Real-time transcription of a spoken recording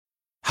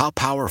How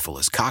powerful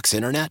is Cox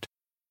Internet?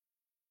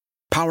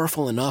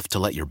 Powerful enough to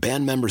let your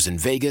band members in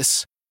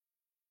Vegas,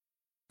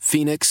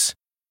 Phoenix,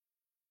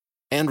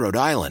 and Rhode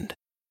Island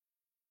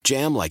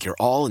jam like you're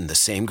all in the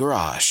same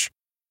garage.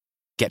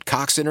 Get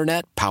Cox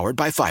Internet powered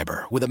by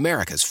fiber with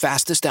America's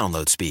fastest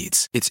download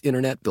speeds. It's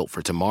internet built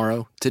for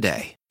tomorrow,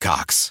 today.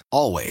 Cox,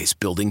 always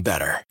building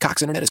better.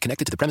 Cox Internet is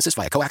connected to the premises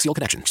via coaxial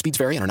connection. Speeds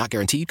vary and are not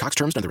guaranteed. Cox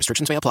terms and other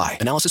restrictions may apply.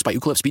 Analysis by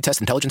Ookla Speed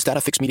Test Intelligence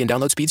Data. Fixed median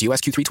download speeds. US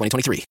Q3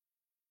 2023.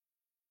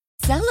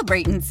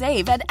 Celebrate and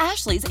save at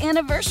Ashley's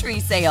Anniversary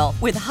Sale.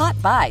 With Hot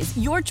Buys,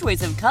 your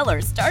choice of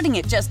colors starting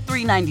at just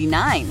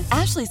 $3.99.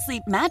 Ashley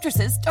Sleep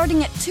mattresses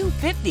starting at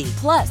 $2.50.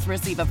 Plus,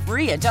 receive a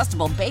free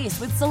adjustable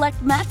base with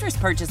select mattress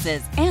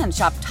purchases. And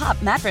shop top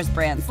mattress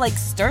brands like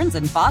Stearns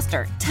 &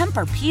 Foster,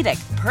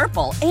 Tempur-Pedic,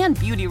 Purple, and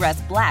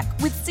Beautyrest Black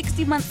with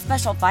 60-month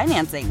special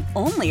financing.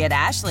 Only at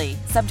Ashley.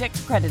 Subject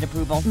to credit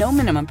approval. No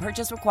minimum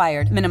purchase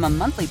required. Minimum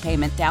monthly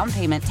payment, down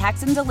payment,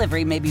 tax, and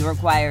delivery may be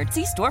required.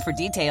 See store for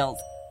details.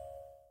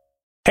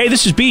 Hey,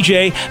 this is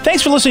BJ.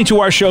 Thanks for listening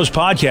to our show's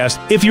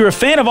podcast. If you're a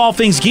fan of all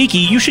things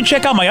geeky, you should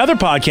check out my other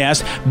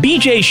podcast,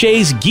 BJ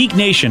Shea's Geek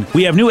Nation.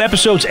 We have new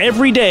episodes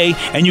every day,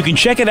 and you can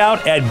check it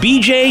out at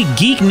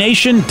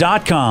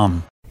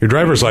bjgeeknation.com. Your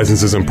driver's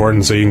license is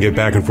important so you can get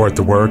back and forth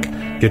to work,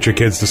 get your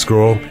kids to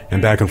school,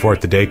 and back and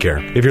forth to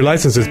daycare. If your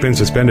license has been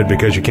suspended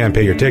because you can't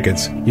pay your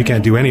tickets, you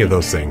can't do any of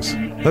those things.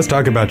 Let's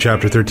talk about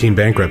Chapter 13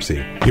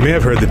 bankruptcy. You may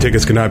have heard the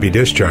tickets cannot be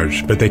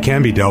discharged, but they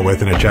can be dealt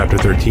with in a Chapter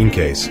 13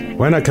 case.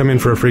 Why not come in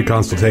for a free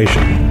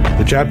consultation?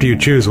 The chapter you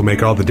choose will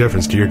make all the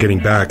difference to your getting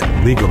back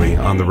legally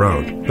on the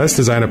road. Let's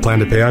design a plan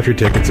to pay off your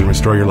tickets and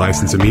restore your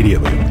license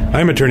immediately.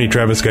 I'm attorney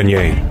Travis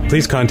Gagne.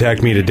 Please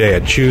contact me today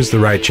at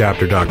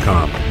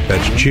ChooseTheRightChapter.com.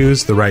 That's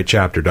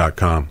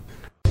ChooseTheRightChapter.com.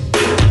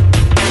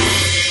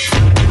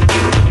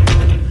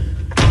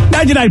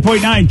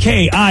 99.9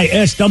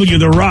 KISW,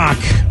 The Rock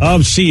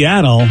of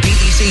Seattle.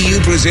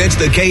 BECU presents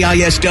the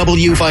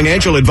KISW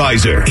Financial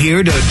Advisor.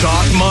 Here to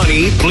talk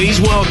money, please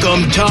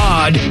welcome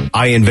Todd.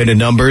 I invented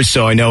numbers,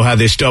 so I know how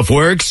this stuff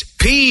works.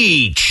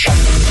 Peach.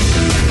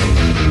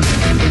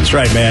 That's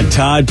right, man.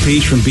 Todd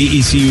Peach from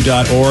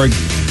BECU.org.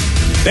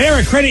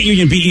 They're a credit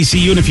union,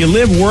 BECU, and if you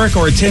live, work,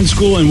 or attend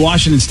school in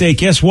Washington State,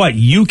 guess what?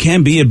 You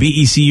can be a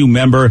BECU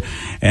member.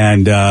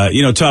 And,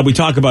 Todd, we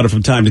talk about it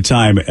from time to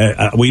time.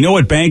 We know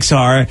what banks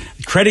are.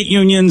 Credit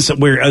unions,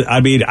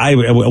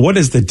 what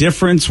is the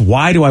difference?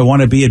 Why do I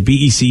want to be at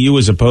BECU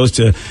as opposed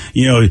to,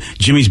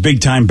 Jimmy's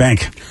Big Time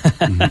Bank?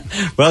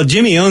 Well,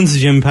 Jimmy owns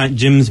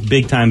Jim's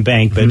Big Time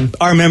Bank, but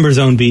our members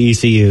own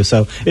BECU.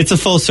 So it's a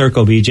full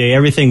circle, BJ.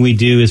 Everything we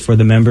do is for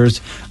the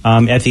members.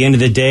 At the end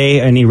of the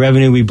day, any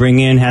revenue we bring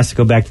in has to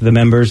go back to the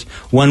members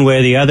one way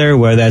or the other,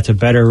 whether that's a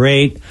better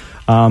rate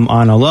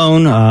on a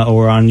loan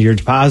or on your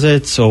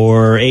deposits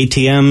or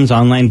ATMs,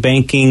 online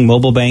banking,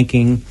 mobile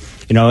banking.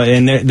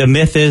 And the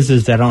myth is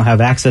that I don't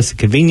have access to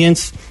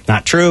convenience.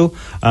 Not true.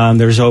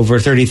 There's over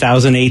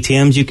 30,000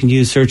 ATMs you can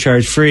use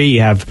surcharge free.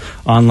 You have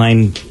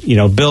online,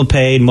 bill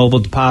paid, mobile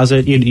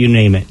deposit, you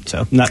name it.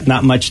 So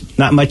not much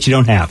you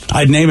don't have.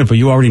 I'd name it, but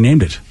you already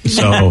named it.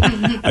 So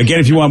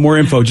again, if you want more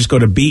info, just go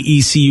to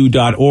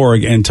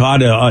BECU.org. And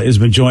Todd has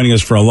been joining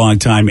us for a long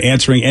time,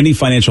 answering any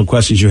financial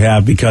questions you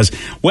have because,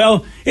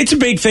 well, it's a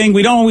big thing.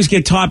 We don't always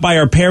get taught by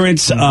our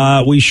parents.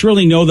 We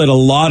surely know that a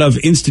lot of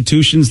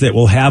institutions that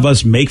will have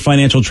us make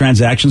financial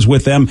transactions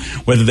with them,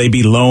 whether they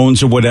be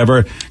loans or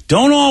whatever,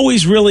 don't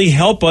always really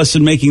help us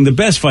in making the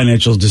best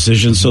financial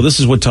decisions. So this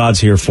is what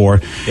Todd's here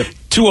for. Yep.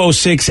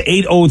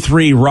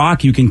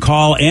 206-803-ROCK. You can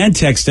call and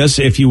text us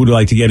if you would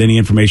like to get any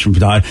information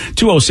from Todd.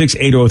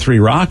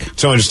 206-803-ROCK.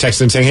 Someone just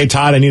texted and saying, hey,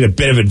 Todd, I need a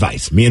bit of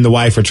advice. Me and the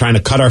wife are trying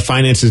to cut our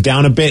finances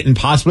down a bit and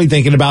possibly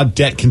thinking about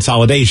debt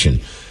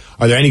consolidation.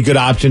 Are there any good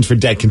options for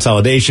debt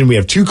consolidation? We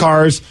have 2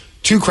 cars,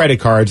 2 credit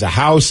cards, a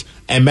house,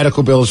 and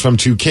medical bills from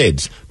 2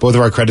 kids. Both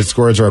of our credit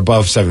scores are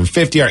above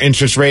 750. Our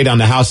interest rate on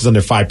the house is under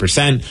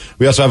 5%.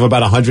 We also have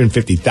about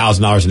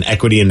 $150,000 in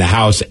equity in the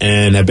house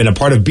and have been a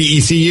part of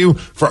BECU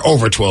for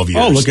over 12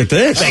 years. Oh, look at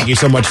this. Thank you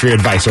so much for your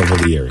advice over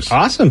the years.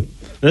 Awesome.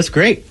 That's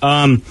great.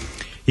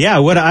 Yeah,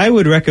 what I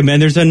would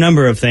recommend, there's a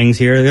number of things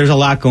here. There's a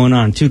lot going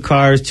on. 2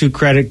 cars, 2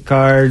 credit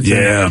cards.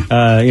 Yeah.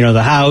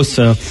 The house.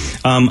 So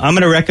I'm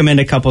going to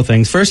recommend a couple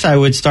things. First, I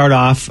would start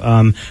off,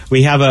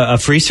 we have a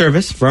free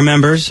service for our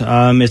members.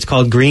 It's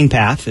called Green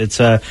Path.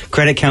 It's a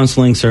credit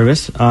counseling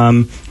service,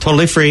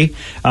 totally free.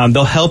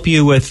 They'll help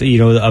you with,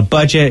 a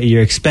budget,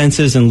 your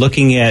expenses, and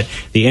looking at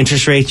the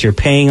interest rates you're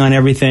paying on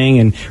everything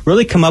and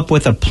really come up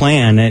with a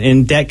plan.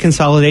 In debt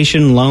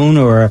consolidation loan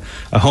or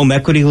a home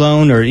equity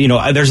loan or,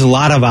 there's a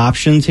lot of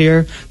options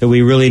here that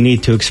we really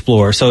need to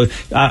explore. So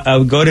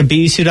go to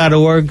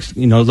BECU.org,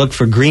 look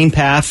for Green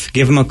Path,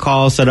 give them a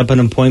call, set up an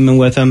appointment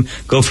with them,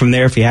 go from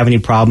there. If you have any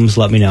problems,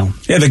 let me know.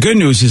 Yeah, the good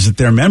news is that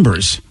they're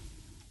members.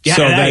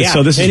 Yeah,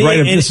 so this is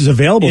this is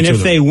available and to them.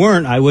 And if they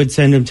weren't, I would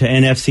send them to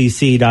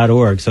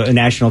nfcc.org, so a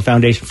National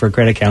Foundation for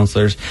Credit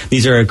Counselors.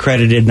 These are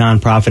accredited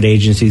nonprofit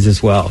agencies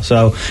as well.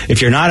 So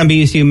if you're not a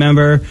BECU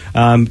member,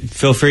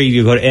 feel free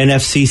to go to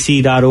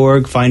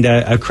nfcc.org, find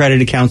a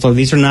accredited counselor.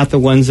 These are not the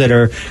ones that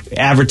are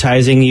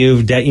advertising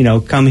you,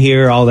 come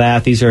here, all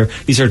that. These are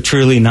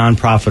truly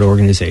nonprofit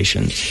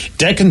organizations.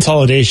 Debt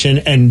consolidation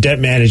and debt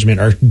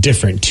management are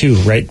different too,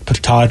 right,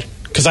 Todd?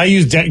 Because I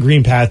used Debt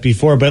Green Path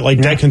before, but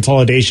debt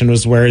consolidation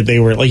was where they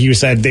were, like you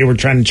said, they were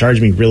trying to charge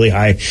me really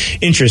high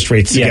interest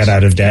rates to get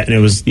out of debt, and it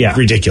was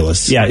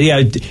ridiculous. Yeah.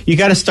 You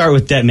got to start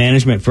with debt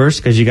management first,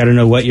 because you got to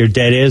know what your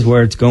debt is,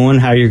 where it's going,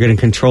 how you're going to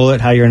control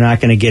it, how you're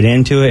not going to get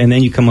into it, and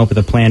then you come up with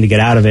a plan to get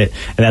out of it,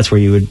 and that's where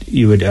you would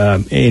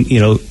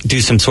do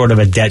some sort of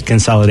a debt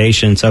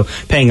consolidation. So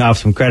paying off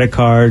some credit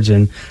cards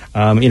and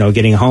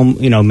getting a home,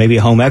 maybe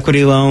a home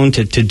equity loan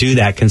to do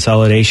that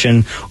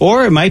consolidation.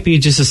 Or it might be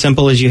just as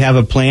simple as you have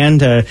a plan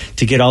to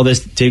get all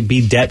this to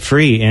be debt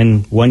free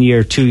in 1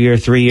 year, 2 year,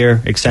 3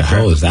 year, etc.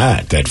 How is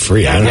that debt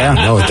free? I don't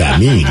know what that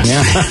means.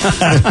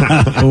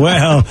 Yeah.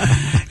 Well,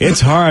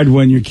 it's hard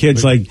when your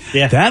kid's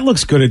that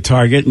looks good at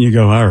Target, and you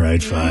go, all right,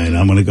 fine,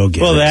 I'm going to go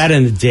get it. Well, that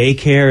and the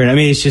daycare, and I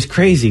mean, it's just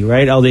crazy,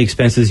 right? All the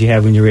expenses you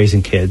have when you're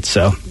raising kids.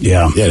 So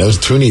yeah, those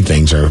Toonie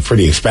things are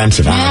pretty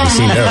expensive. I haven't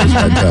seen those,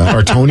 but,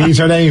 or Tonies,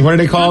 are they? What are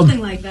they called?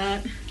 Something like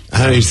that.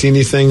 Have you seen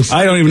these things?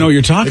 I don't even know what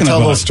you're talking tell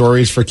about. Little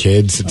stories for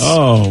kids.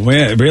 Oh,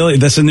 man, really?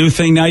 That's a new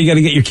thing now? You got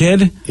to get your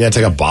kid? Yeah, it's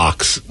like a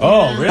box.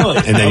 Oh, really?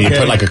 And then you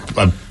put like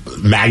a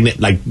magnet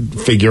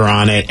figure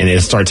on it, and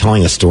it'll start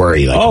telling a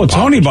story.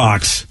 Tony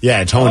box.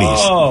 Yeah,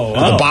 Tony's.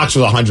 The box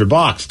was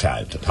 $100,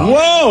 Tad.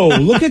 Whoa,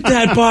 look at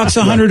that box,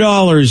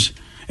 $100.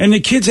 And the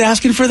kid's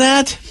asking for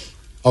that?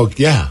 Oh,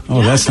 yeah.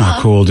 Oh, that's not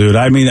cool, dude.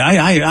 I mean,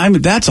 I'm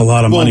that's a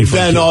lot of money for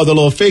then all the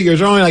little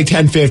figures are only like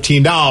 $10, $15.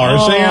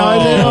 So,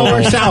 it all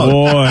works out.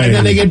 Boy. And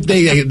then they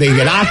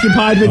get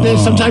occupied with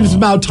this. Sometimes it's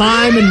about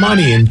time and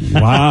money. And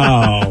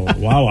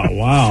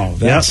Wow.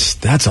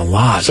 That's a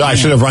lot. So I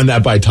should have run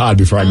that by Todd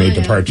before I made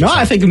the purchase. No,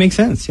 I think it makes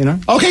sense,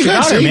 Okay,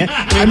 good. See, man.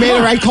 I made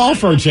the right call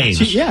for a change.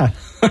 Yeah.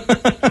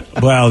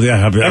 Well,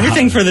 yeah.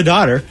 Everything for the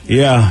daughter.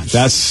 Yeah,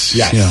 that's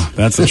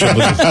the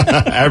trouble.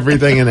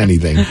 Everything and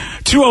anything.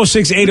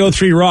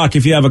 206-803-ROCK.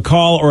 If you have a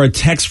call or a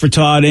text for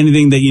Todd,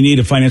 anything that you need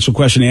a financial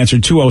question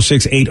answered,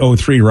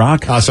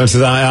 206-803-ROCK. So it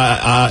says,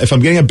 if I'm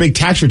getting a big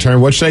tax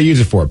return, what should I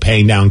use it for?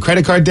 Paying down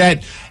credit card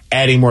debt,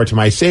 adding more to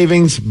my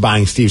savings,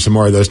 buying Steve some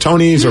more of those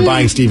Tonys, or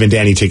buying Steve and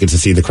Danny tickets to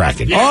see the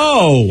Kraken.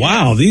 Oh,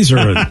 wow. These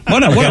are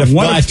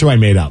that's two I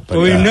made up. But,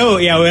 we know.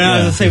 Yeah, I was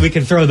going to say we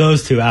can throw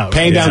those two out.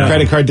 Paying down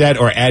credit card debt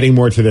or adding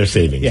more to their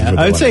savings. Yeah,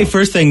 I would say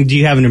first thing, do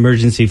you have an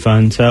emergency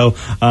fund? So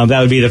that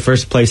would be the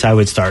first place I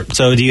would start.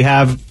 So do you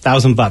have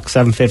 $1,000,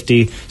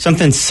 $750,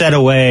 something set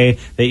away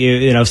that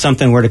if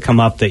something were to come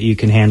up that you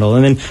can handle?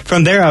 And then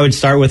from there, I would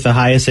start with the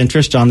highest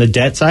interest on the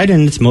debt side,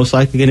 and it's most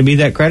likely going to be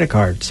that credit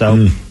card.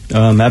 So.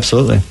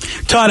 Absolutely,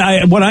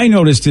 Todd. What I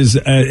noticed is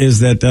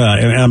that,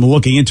 and I'm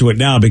looking into it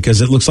now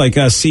because it looks like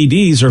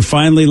CDs are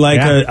finally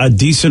a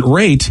decent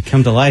rate,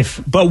 come to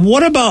life. But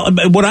what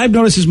I've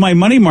noticed is my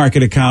money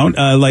market account,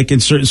 like in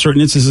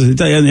certain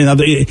instances,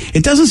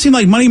 it doesn't seem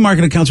like money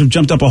market accounts have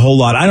jumped up a whole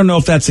lot. I don't know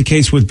if that's the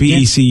case with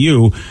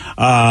BECU,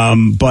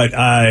 but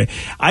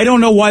I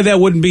don't know why that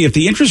wouldn't be. If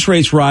the interest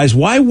rates rise,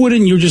 why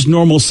wouldn't your just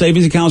normal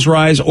savings accounts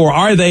rise? Or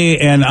are they?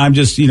 And I'm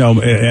just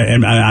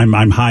and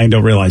I'm high and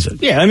don't realize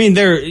it. Yeah, I mean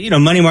they're.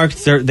 Money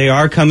markets, they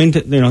are coming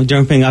to,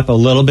 jumping up a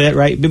little bit,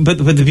 right? But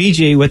with the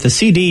BG, with the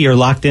CD, you're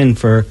locked in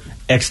for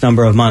X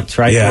number of months,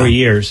 right? Yeah. Or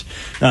years.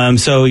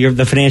 So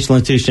the financial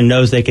institution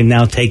knows they can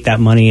now take that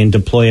money and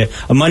deploy it.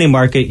 A money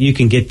market, you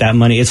can get that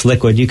money. It's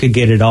liquid. You could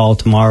get it all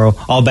tomorrow,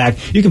 all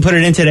back. You can put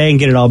it in today and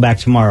get it all back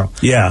tomorrow.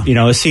 Yeah.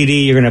 A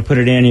CD, you're going to put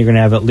it in. You're going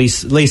to have at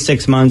least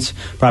 6 months,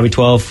 probably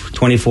 12,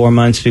 24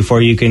 months before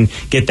you can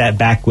get that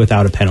back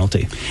without a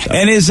penalty. So.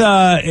 And is,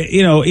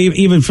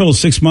 even Phil,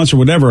 6 months or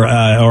whatever,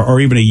 or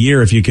even a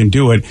year if you can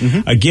do it.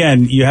 Mm-hmm.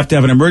 Again, you have to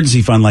have an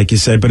emergency fund, like you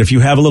said. But if you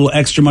have a little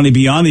extra money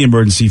beyond the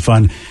emergency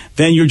fund,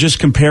 then you're just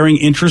comparing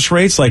interest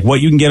rates, like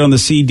what you can get on the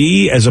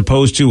CD as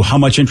opposed to how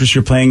much interest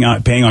you're paying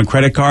on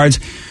credit cards.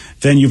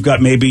 Then you've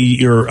got maybe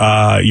your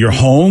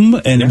home,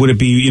 and would it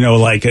be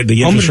like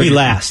the home interest would be rate?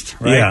 last,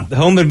 right? Yeah, the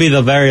home would be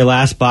the very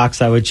last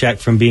box I would check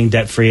from being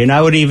debt free, and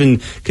I would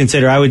even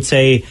consider. I would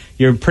say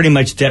you're pretty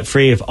much debt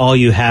free if all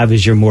you have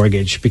is your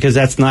mortgage, because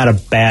that's not a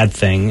bad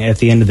thing at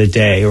the end of the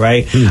day,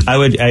 right? I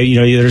would,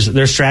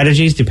 there's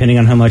strategies depending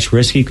on how much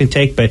risk you can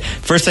take, but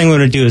first thing we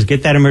want to do is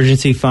get that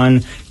emergency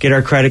fund, get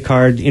our credit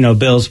card,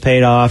 bills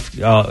paid off,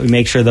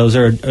 make sure those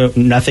are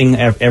nothing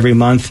every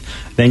month.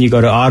 Then you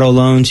go to auto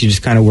loans, you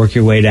just kind of work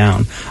your way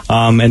down.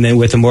 And then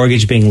with the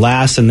mortgage being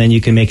last, and then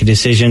you can make a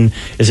decision,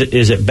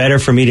 is it better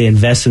for me to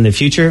invest in the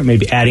future,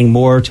 maybe adding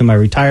more to my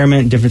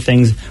retirement, different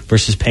things,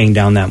 versus paying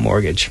down that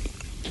mortgage?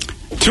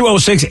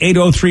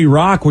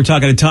 206-803-ROCK. We're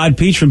talking to Todd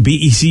Peach from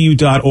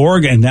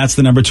BECU.org, and that's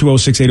the number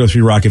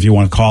 206-803-ROCK if you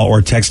want to call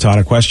or text Todd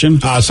a question.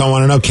 So I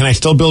want to know, can I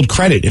still build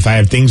credit if I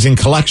have things in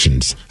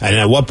collections? And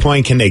at what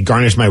point can they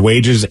garnish my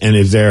wages, and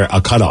is there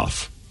a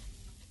cutoff?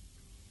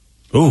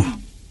 Ooh.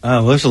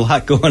 Well, there's a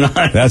lot going on.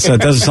 That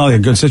doesn't sound like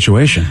a good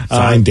situation.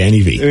 Signed, Danny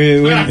V.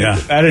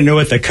 I don't know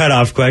what the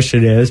cutoff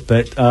question is,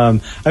 but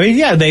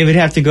they would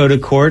have to go to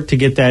court to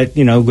get that,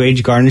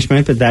 wage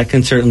garnishment, but that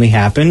can certainly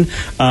happen.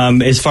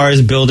 As far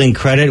as building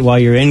credit while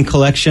you're in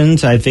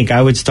collections, I think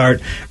I would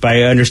start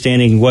by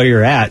understanding where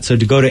you're at. So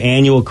to go to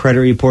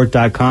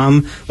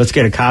annualcreditreport.com, let's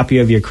get a copy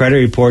of your credit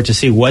report to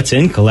see what's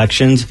in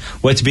collections,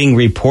 what's being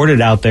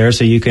reported out there,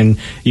 so you can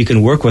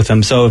work with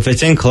them. So if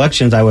it's in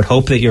collections, I would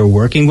hope that you're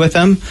working with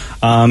them.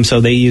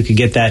 So that you could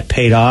get that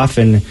paid off,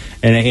 and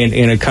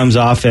it comes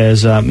off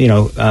as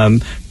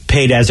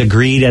paid as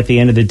agreed at the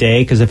end of the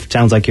day, because it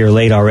sounds like you're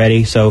late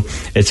already. So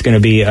it's going to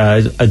be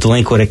a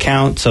delinquent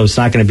account, so it's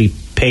not going to be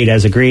paid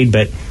as agreed,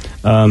 but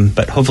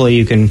hopefully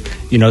you can,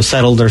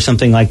 settled or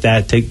something like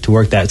that to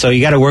work that. So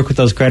you got to work with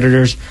those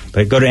creditors,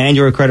 but go to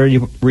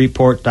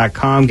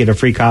annualcreditreport.com, get a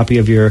free copy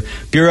of your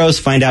bureaus,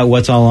 find out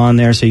what's all on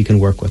there so you can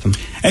work with them.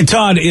 And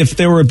Todd, if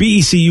they were a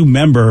BECU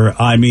member,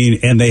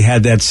 and they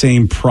had that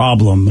same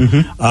problem,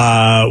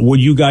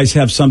 would you guys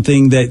have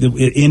something that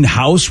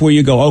in-house where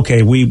you go,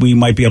 okay, we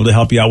might be able to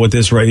help you out with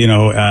this, right?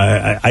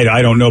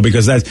 I don't know,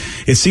 because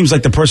it seems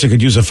like the person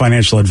could use a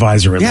financial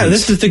advisor at least.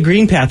 This is the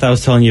Green Path I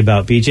was telling you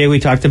about, BJ. We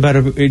talked about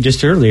it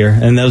just earlier,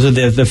 and those are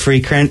the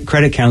free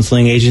credit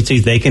counseling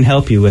agencies. They can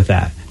help you with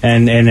that.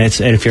 And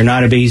if you're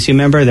not a BECU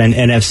member, then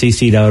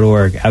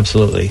nfcc.org.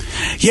 Absolutely.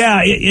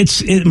 Yeah,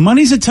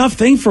 money's a tough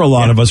thing for a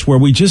lot of us, where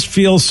we just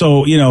feel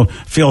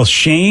feel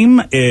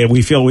shame.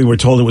 We feel we were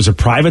told it was a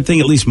private thing.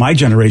 At least my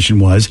generation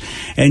was.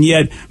 And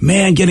yet,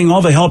 man, getting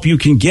all the help you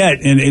can get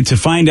and to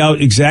find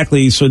out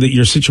exactly so that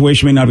your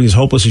situation may not be as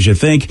hopeless as you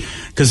think.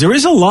 Because there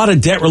is a lot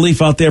of debt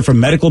relief out there for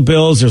medical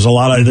bills. There's a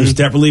lot of there's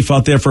debt relief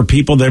out there for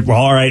people that, well,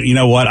 all right, you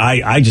know what?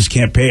 I just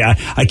can't pay.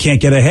 I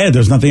can't get ahead.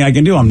 There's nothing I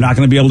can do. I'm not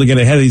going to be able to get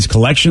ahead of these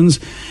collections.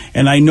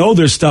 And I know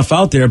there's stuff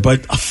out there,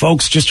 but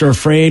folks just are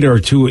afraid or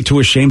too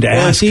ashamed to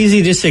ask. It's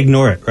easy just to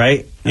ignore it,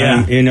 right?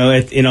 Yeah.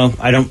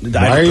 I don't.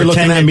 Why are you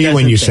looking at me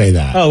when you say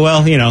that? Oh,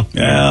 well, Well,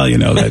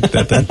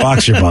 that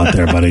box you bought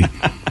there, buddy.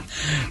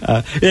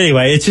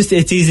 Anyway, it's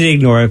easy to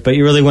ignore it, but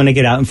you really want to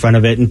get out in front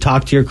of it and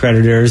talk to your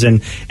creditors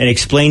and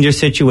explain your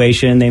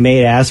situation. They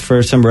may ask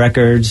for some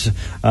records,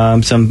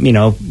 some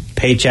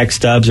paycheck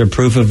stubs or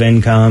proof of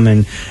income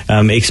and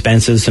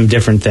expenses, some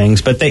different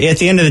things. But at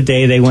the end of the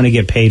day, they want to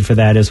get paid for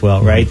that as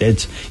well, right?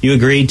 You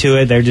agreed to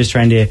it. They're just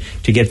trying to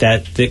get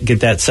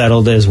that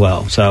settled as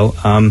well. So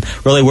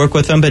really work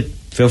with them, but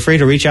feel free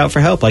to reach out for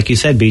help. Like you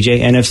said,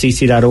 BJ,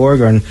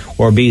 nfcc.org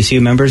or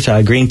BECU members,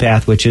 Green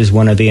Path, which is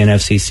one of the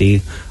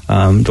NFCC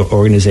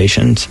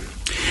organizations.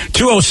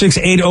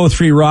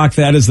 206-803-ROCK.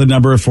 That is the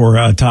number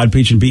for Todd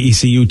Peach and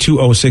BECU.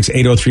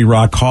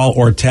 206-803-ROCK. Call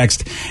or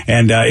text.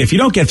 And if you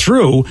don't get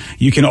through,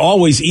 you can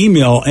always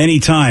email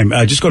anytime.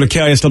 Just go to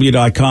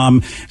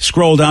KISW.com.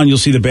 Scroll down. You'll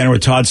see the banner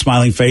with Todd's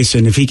smiling face.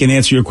 And if he can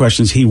answer your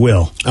questions, he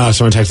will.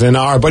 Someone texted in.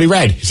 Our buddy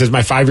Red. He says,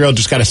 my 5-year-old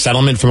just got a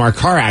settlement from our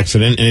car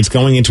accident, and it's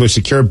going into a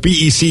secure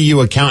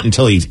BECU account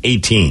until he's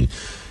 18.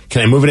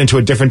 Can I move it into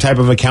a different type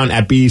of account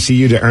at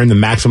BECU to earn the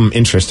maximum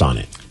interest on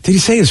it? Did he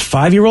say his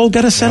 5-year-old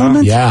got a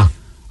settlement? Yeah.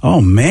 Oh,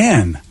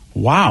 man.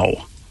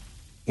 Wow.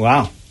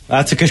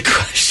 That's a good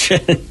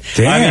question.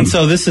 Damn.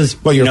 So this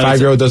is... Well, your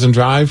 5-year-old doesn't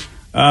drive?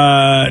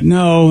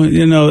 No.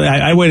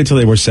 I waited until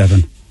they were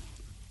 7.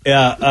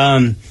 Yeah.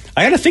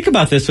 I got to think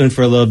about this one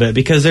for a little bit,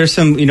 because there's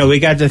some, we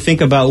got to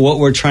think about what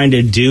we're trying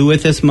to do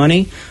with this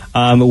money,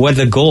 what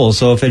the goal.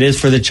 So if it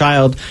is for the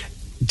child,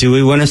 do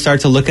we want to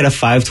start to look at a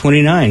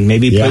 529?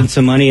 Maybe put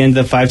some money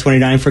into the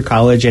 529 for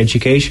college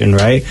education,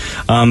 right?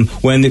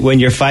 When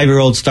your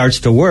 5-year-old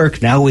starts to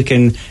work, now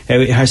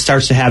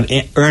starts to have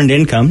earned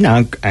income.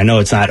 Now, I know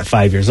it's not at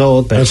 5 years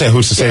old, but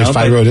who's to say his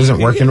 5-year-old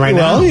isn't working right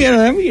now?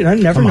 Well, you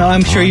never know.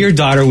 I'm sure your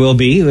daughter will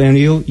be, and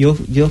you'll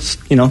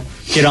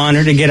get on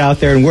her to get out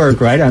there and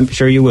work, right? I'm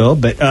sure you will.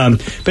 But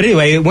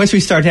anyway, once we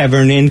start to have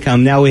earned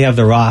income, now we have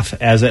the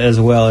Roth as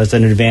well as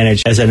an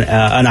advantage, as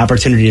an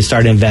opportunity to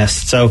start to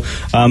invest. So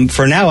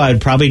for now, I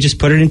would probably just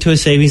put it into a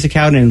savings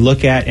account and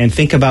look at and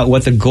think about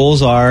what the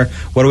goals are.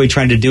 What are we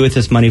trying to do with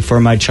this money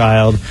for my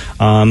child?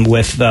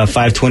 With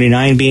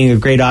 529 being a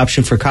great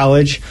option for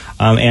college,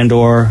 and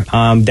or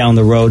down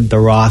the road, the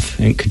Roth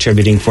and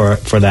contributing for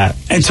that.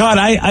 And Todd,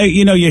 I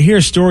you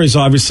hear stories.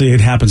 Obviously, it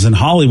happens in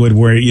Hollywood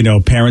where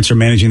parents are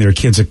managing their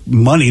kids'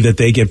 money that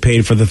they get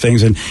paid for the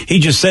things. And he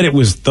just said it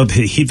was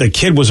the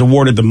kid was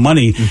awarded the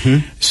money.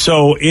 Mm-hmm.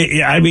 So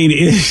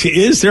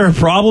is there a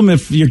problem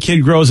if your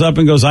kid grows up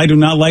and goes, I do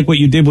not like what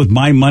you did with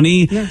my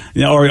money?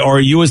 Yeah. Or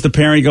you as the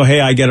parent go,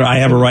 hey, I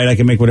have a right. I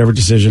can make whatever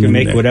decision. You can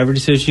make whatever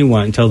decision you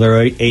want until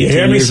they're 18 years old.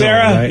 Hear me,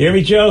 Sarah? Right? Hear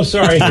me, Joe?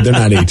 Sorry. They're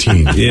not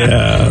 18.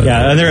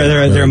 Yeah,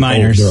 they're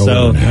minors.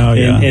 So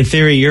in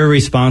theory, you're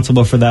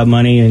responsible for that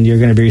money, and you're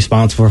going to be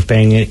responsible for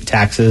paying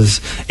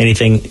taxes,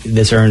 anything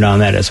that's earned on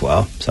that as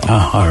well. So.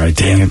 All right,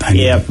 dang it.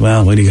 Yep.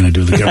 Well, what are you going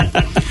to do?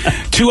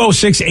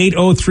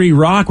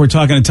 206-803-ROCK. We're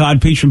talking to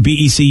Todd Peach from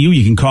BECU.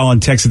 You can call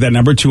and text at that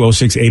number,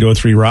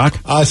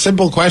 206-803-ROCK.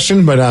 Simple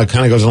question, but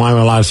kind of goes in line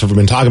with a lot of stuff we've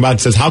been talking about.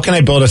 It says, how can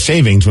I build a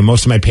savings when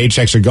most of my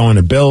paychecks are going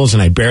to bills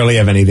and I barely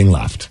have anything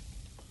left?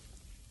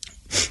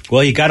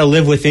 Well, you got to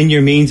live within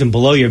your means and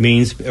below your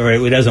means, or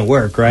it doesn't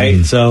work,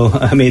 right? So,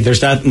 I mean,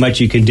 there's not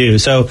much you can do.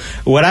 So,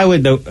 what I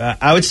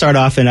would start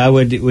off, and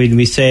when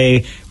we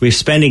say we're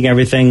spending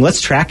everything, let's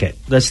track it.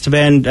 Let's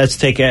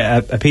take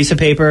a piece of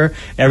paper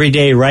every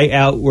day, write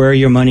out where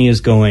your money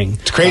is going.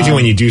 It's crazy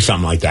when you do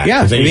something like that.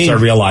 Yeah, then you start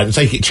realizing it's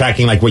like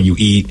tracking like what you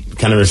eat,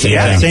 kind of the same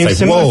thing.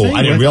 It's like, whoa,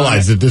 I didn't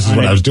realize that this is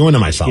what I was doing to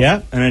myself.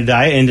 Yeah, and a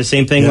diet, and the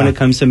same thing when it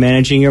comes to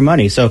managing your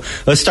money. So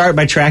let's start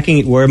by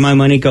tracking where my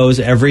money goes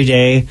every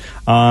day,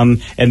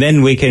 and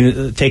then we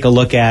can take a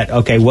look at,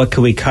 okay, what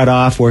can we cut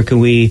off? What can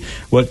we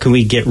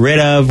get rid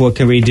of? What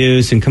can we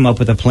reduce? And come up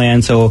with a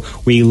plan so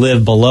we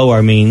live below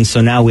our means.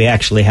 So now we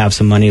actually have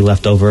some money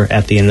left over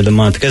at the end of the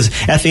month. Because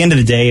at the end of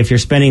the day, if you're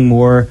spending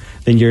more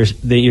than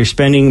you're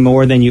spending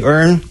more than you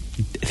earn,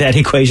 that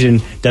equation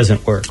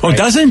doesn't work. Oh, right? It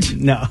doesn't?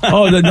 No.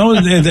 No.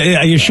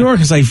 Are you sure?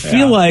 Because I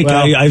feel like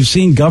I've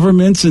seen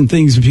governments and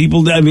things.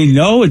 People. I mean,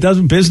 no, it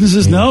doesn't.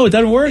 Businesses, no, it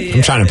doesn't work.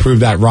 I'm trying to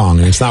prove that wrong,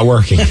 and it's not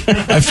working.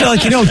 I feel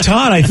like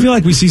Todd. I feel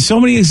like we see so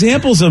many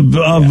examples of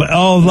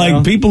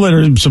people that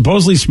are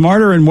supposedly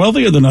smarter and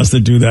wealthier than us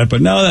that do that.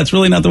 But no, that's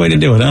really not the way to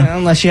do it, huh?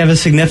 Unless you have a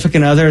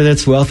significant other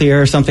that's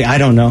wealthier or something. I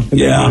don't know.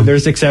 Yeah,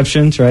 there's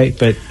exceptions, right?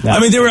 But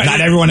I mean,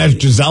 not everyone has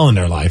Giselle in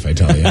their life. I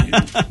tell you.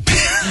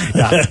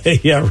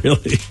 Yeah, really.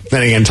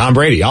 Then again, Tom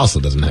Brady also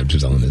doesn't have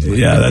Giselle in his life.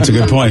 Yeah, that's a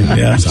good point.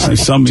 Yeah,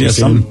 someone's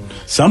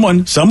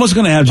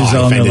going to have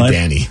Giselle in their life.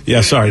 Danny.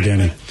 Yeah, sorry,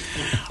 Danny.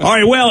 All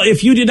right. Well,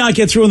 if you did not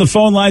get through on the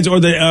phone lines or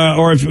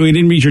if we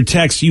didn't read your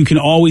text, you can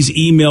always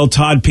email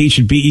Todd Peach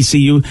at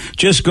BECU.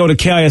 Just go to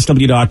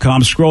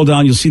KISW.com, scroll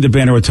down, you'll see the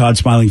banner with Todd's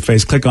smiling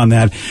face. Click on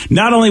that.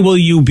 Not only will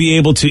you be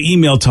able to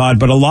email Todd,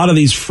 but a lot of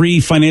these free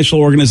financial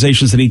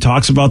organizations that he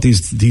talks about,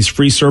 these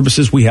free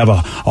services, we have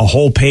a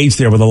whole page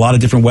there with a lot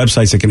of different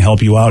websites that can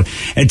help you out.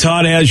 And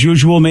Todd, as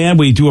usual, man,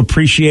 we do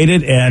appreciate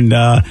it. And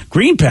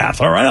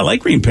GreenPath. All right. I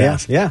like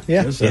GreenPath. Yeah.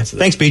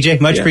 Thanks, BJ.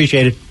 Much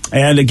appreciated.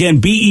 And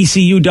again,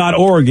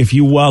 BECU.org. If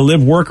you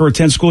live, work, or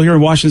attend school here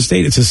in Washington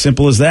State, it's as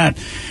simple as that.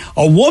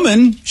 A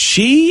woman,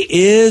 she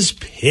is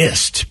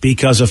pissed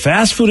because a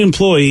fast food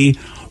employee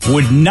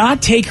would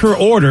not take her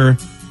order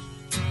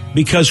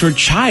because her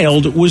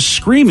child was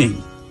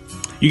screaming.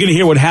 You're going to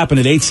hear what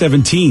happened at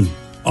 8:17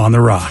 on The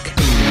Rock.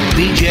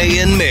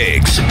 BJ and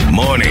Migs,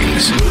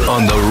 mornings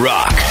on The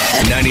Rock,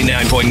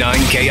 99.9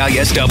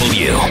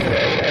 KISW.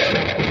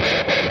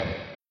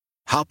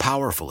 How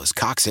powerful is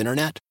Cox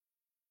Internet?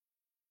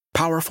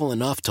 Powerful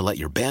enough to let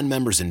your band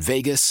members in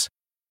Vegas,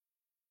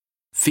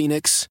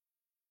 Phoenix,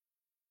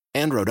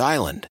 and Rhode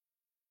Island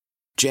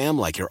jam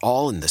like you're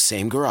all in the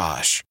same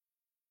garage.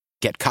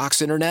 Get Cox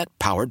Internet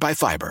powered by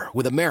fiber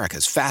with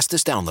America's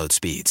fastest download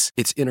speeds.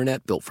 It's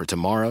internet built for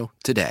tomorrow,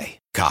 today.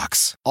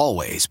 Cox,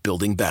 always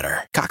building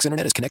better. Cox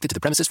Internet is connected to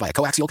the premises via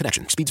coaxial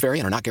connection. Speeds vary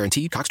and are not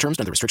guaranteed. Cox terms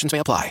and other restrictions may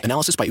apply.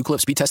 Analysis by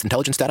Ookla Speed Test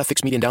Intelligence Data.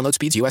 Fixed median download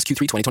speeds. US Q3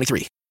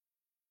 2023.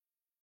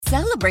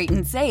 Celebrate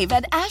and save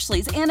at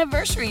Ashley's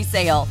Anniversary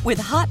Sale. With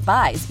Hot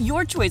Buys,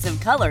 your choice of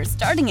colors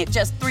starting at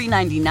just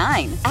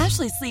 $3.99.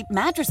 Ashley Sleep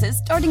mattresses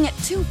starting at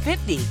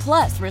 $2.50.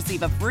 Plus,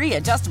 receive a free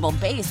adjustable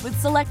base with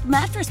select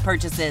mattress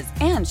purchases.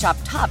 And shop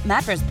top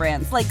mattress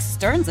brands like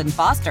Stearns &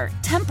 Foster,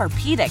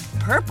 Tempur-Pedic,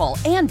 Purple,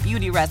 and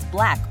Beautyrest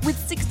Black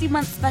with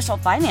 60-month special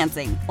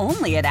financing.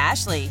 Only at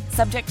Ashley.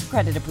 Subject to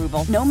credit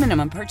approval. No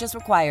minimum purchase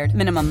required.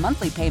 Minimum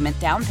monthly payment,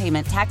 down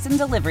payment, tax, and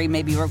delivery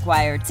may be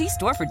required. See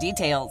store for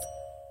details.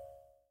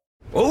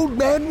 Old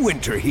Man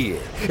Winter here.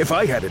 If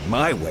I had it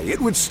my way, it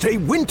would stay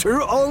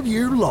winter all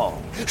year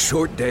long.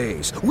 Short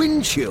days,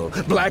 wind chill,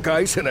 black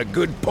ice, and a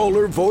good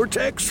polar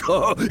vortex.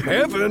 Oh,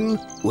 heaven.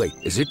 Wait,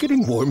 is it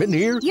getting warm in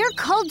here? Your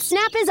cold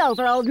snap is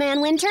over, Old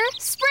Man Winter.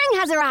 Spring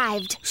has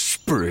arrived.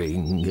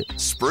 Spring.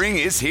 Spring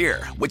is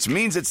here, which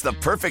means it's the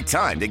perfect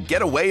time to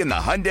get away in the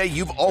Hyundai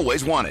you've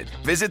always wanted.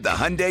 Visit the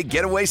Hyundai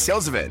Getaway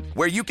Sales Event,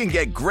 where you can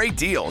get great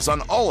deals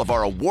on all of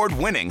our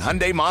award-winning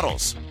Hyundai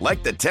models,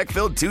 like the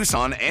tech-filled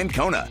Tucson and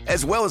Kona,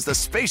 as well as the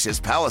spacious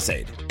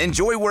Palisade.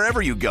 Enjoy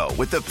wherever you go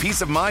with the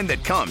peace of mind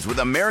that comes with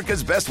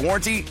America's best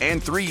warranty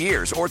and 3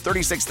 years or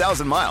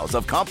 36,000 miles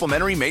of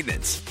complimentary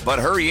maintenance. But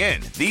hurry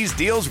in, these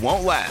deals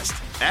won't last.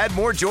 Add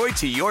more joy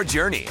to your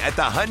journey at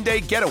the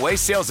Hyundai Getaway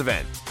Sales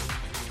Event.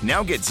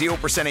 Now get 0%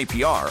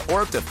 APR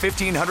or up to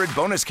 $1,500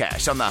 bonus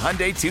cash on the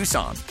Hyundai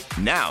Tucson.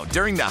 Now,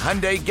 during the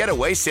Hyundai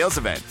Getaway Sales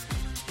Event.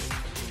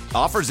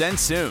 Offers end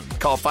soon.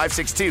 Call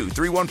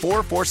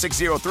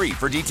 562-314-4603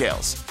 for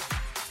details.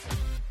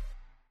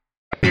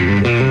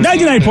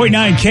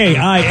 99.9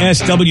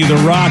 KISW, The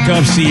Rock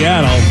of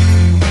Seattle.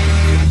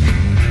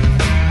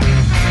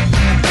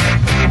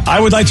 I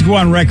would like to go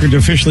on record to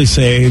officially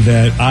say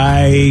that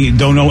I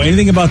don't know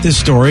anything about this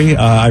story.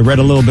 I read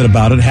a little bit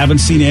about it. Haven't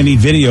seen any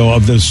video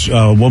of this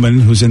woman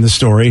who's in the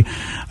story,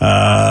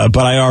 but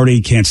I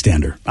already can't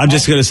stand her. I'm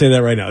just going to say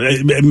that right now.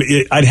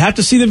 I'd have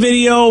to see the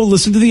video,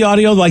 listen to the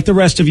audio like the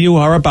rest of you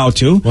are about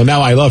to. Well,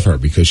 now I love her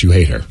because you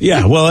hate her.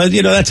 Yeah, well,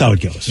 that's how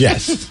it goes.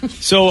 Yes.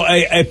 So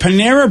a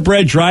Panera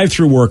Bread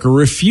drive-thru worker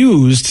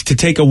refused to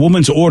take a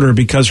woman's order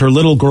because her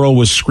little girl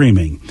was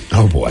screaming.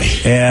 Oh, boy.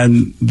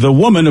 And the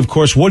woman, of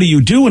course, what do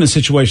you do do in a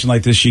situation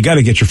like this? You got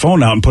to get your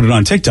phone out and put it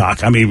on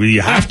TikTok. I mean,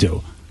 you have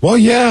to. Well,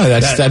 yeah,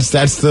 that's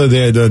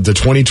the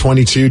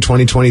 2022,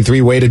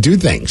 2023 way to do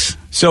things.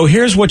 So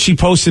here's what she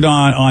posted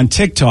on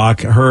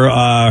TikTok, her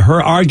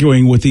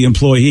arguing with the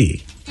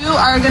employee. You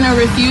are going to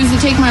refuse to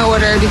take my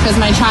order because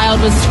my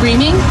child was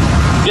screaming?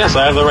 Yes,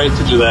 I have the right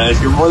to do that.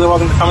 If you're more than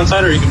welcome to come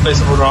inside, or you can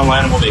place an order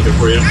online and we'll make it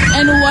for you.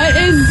 And what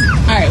is...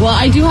 All right, well,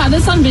 I do have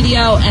this on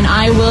video, and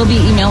I will be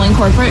emailing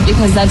corporate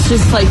because that's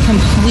just, like,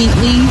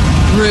 completely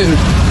rude.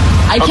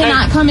 I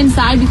cannot come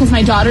inside because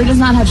my daughter does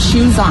not have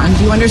shoes on.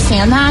 Do you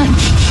understand that?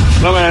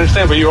 No, I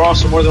understand, but you're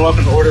also more than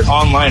welcome to order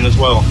online as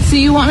well. So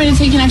you want me to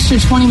take an extra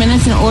 20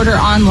 minutes and order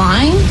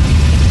online?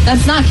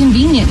 That's not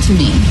convenient to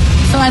me.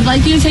 So I'd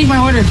like you to take my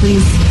order,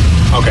 please.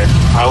 Okay.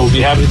 I will be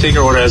happy to take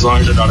your order as long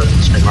as your daughter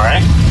doesn't scream, all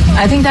right?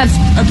 I think that's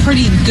a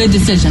pretty good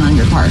decision on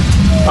your part.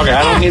 Okay,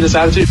 I don't need this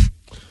attitude.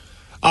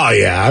 Oh,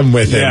 yeah, I'm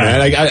with him, man.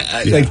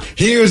 Like,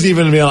 he was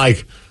even being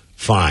like,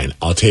 fine,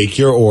 I'll take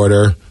your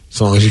order as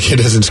long as your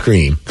kid doesn't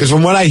scream. Because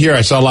from what I hear,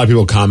 I saw a lot of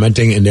people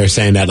commenting, and they're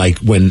saying that, like,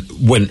 when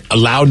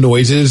loud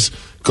noises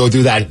go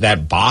through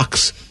that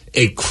box,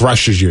 it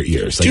crushes your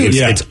ears. Like, Dude,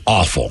 it's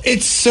awful.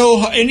 It's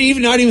so, and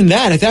even not even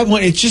that. At that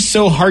point, it's just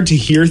so hard to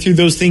hear through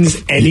those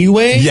things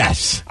anyway.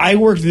 Yes. I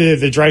worked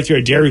the drive-thru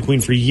at Dairy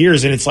Queen for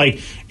years, and it's like,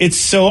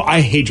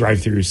 I hate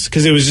drive-thrus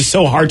because it was just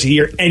so hard to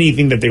hear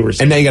anything that they were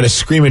saying. And now you got a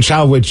screaming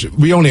child, which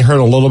we only heard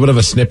a little bit of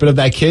a snippet of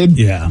that kid.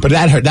 Yeah. But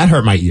that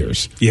hurt my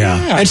ears.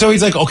 Yeah. And so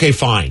he's like, okay,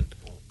 fine.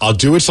 I'll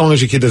do it as long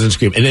as your kid doesn't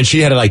scream. And then she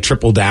had to like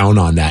triple down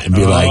on that and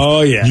be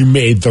you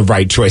made the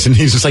right choice. And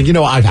he's just like,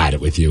 I've had it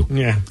with you.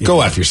 Yeah.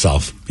 Go F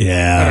yourself.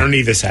 Yeah. I don't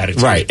need this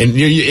attitude. Right. And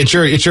it's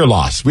your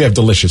loss. We have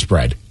delicious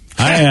bread.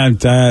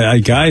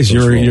 Guys,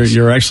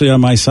 you're actually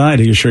on my side.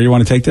 Are you sure you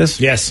want to take this?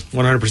 Yes,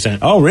 100%.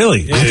 Oh,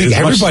 really? I think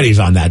everybody's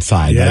on that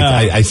side. Yeah.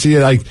 Like, I see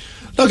it like,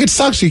 look, it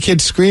sucks your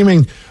kid's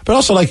screaming, but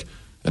also like,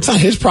 it's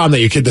not his problem that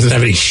your kid doesn't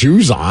have any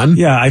shoes on.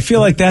 Yeah, I feel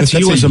like that's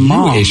you as a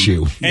mom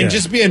issue. And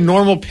just be a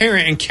normal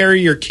parent and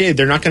carry your kid.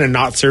 They're not going to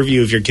not serve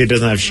you if your kid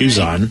doesn't have shoes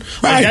on.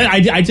 Right.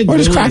 I did. Or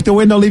just crack the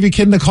window, leave your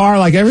kid in the car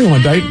like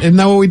everyone, right? Isn't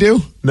that what we do?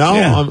 No.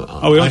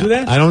 Yeah. We don't do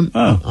that? I don't.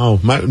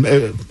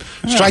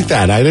 Strike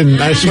that.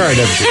 I swear I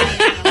never did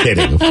that.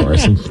 Kidding, of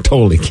course. I'm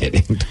totally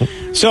kidding.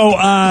 So,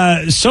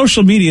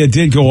 social media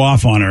did go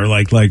off on her.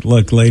 Like,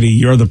 look, lady,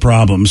 you're the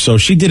problem. So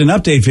she did an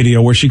update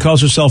video where she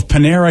calls herself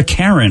Panera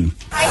Karen.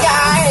 Hi,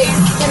 guys.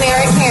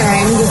 Panera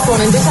Karen. Just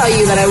wanted to tell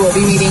you that I will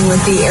be meeting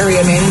with the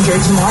area manager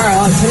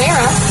tomorrow at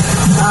Panera.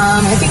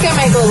 I think I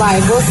might go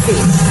live. We'll see.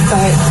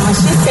 But let's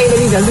just say that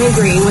he doesn't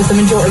agree with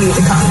the majority of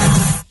the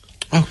comments.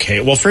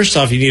 Okay, well, first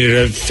off, you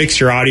needed to fix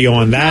your audio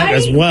on that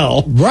as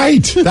well.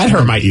 Right. That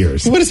hurt my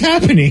ears. What is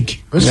happening?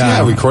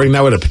 Recording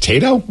that with a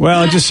potato?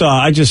 Well,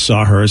 I just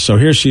saw her. So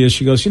here she is.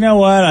 She goes, you know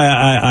what?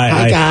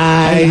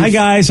 Hi,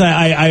 guys.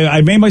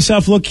 I made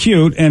myself look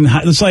cute. And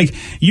it's like,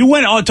 you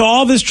went to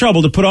all this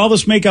trouble to put all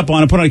this makeup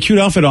on and put on a cute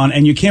outfit on,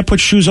 and you can't put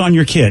shoes on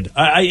your kid.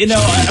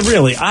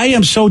 Really, I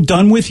am so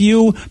done with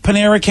you,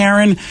 Panera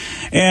Karen.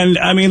 And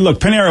I mean, look,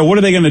 Panera, what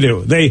are they going to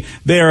do?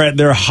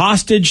 They're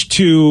hostage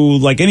to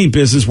like any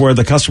business where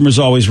the customer's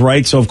always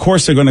right. So of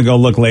course they're going to go,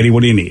 look, lady, what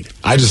do you need?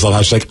 I just love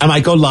how she's like, I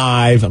might go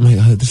live. I'm like,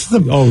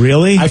 oh,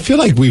 really? I feel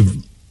like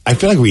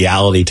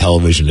reality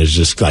television is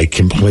just like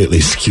completely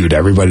skewed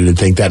everybody to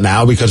think that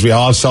now because we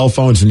all have cell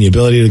phones and the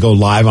ability to go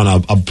live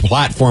on a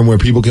platform where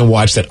people can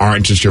watch that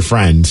aren't just your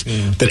friends,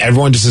 that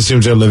everyone just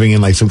assumes they're living in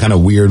like some kind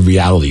of weird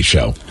reality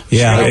show.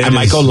 Yeah. I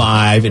might go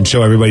live and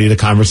show everybody the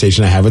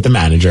conversation I have with the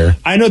manager.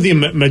 I know the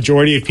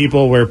majority of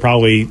people were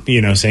probably,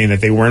 saying that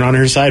they weren't on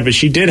her side, but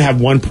she did have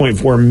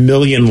 1.4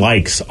 million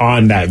likes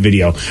on that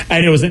video.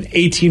 And it was an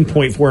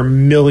 18.4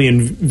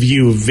 million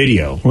view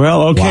video.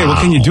 Well, okay. Wow. What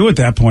can you do at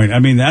that point? I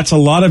mean, that's a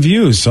lot of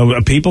views.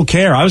 So people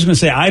care. I was going to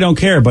say, I don't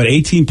care, but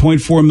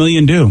 18.4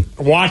 million do.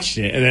 Watched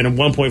it, and then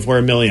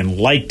 1.4 million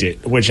liked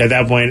it, which at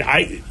that point,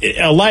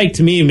 a like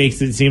to me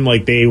makes it seem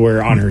like they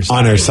were on her side.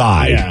 On her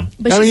side. Yeah.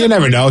 But I mean, you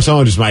never know.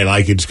 Someone just might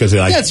like it just because they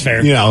like. That's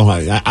fair.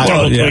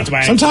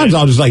 Sometimes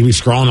I'll just like be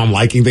scrolling, I'm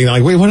liking things. I'm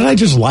like, wait, what did I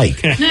just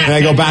like? And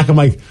I go back, I'm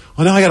like,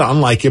 oh, now I got to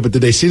unlike it. But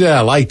did they see that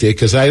I liked it?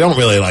 Because I don't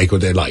really like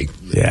what they like.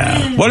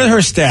 Yeah. What are her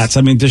stats?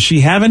 I mean, does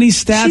she have any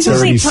stats?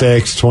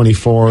 36,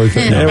 24.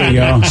 There we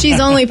go. She's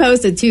only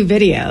posted 2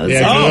 videos.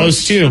 Yeah,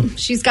 those 2.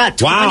 She's got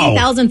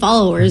 20,000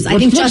 followers. I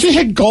think she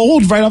hit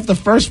gold right off the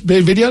first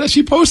video that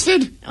she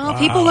posted. Oh,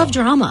 people love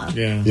drama.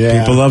 Yeah.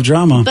 People love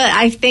drama. But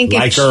I think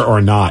like her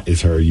or not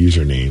is her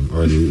username,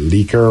 or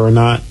leaker or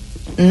not.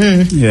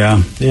 Mm-hmm.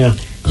 Yeah.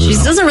 She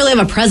doesn't really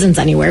have a presence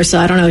anywhere, so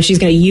I don't know if she's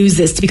going to use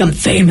this to become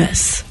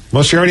famous.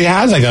 Well, she already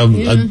has like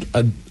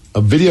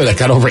a video that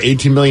got over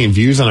 18 million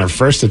views on her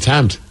first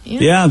attempt.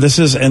 Yeah,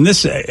 she's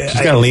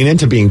got to lean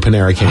into being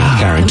Panera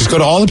Karen. Just go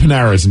to all the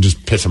Paneras and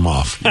just piss them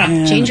off.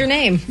 Change your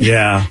name.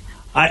 Yeah.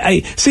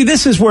 I see.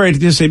 This is where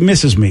it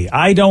misses me.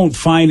 I don't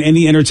find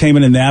any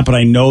entertainment in that, but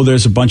I know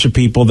there's a bunch of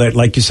people that,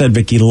 like you said,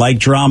 Vicky, like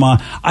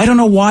drama. I don't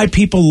know why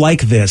people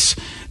like this.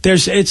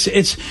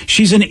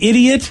 She's an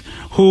idiot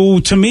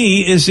who, to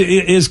me,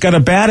 is got a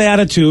bad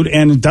attitude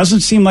and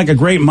doesn't seem like a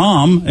great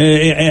mom.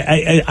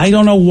 I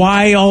don't know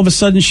why all of a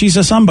sudden she's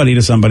a somebody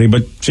to somebody,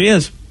 but she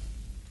is.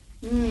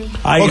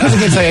 Because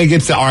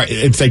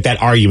it's like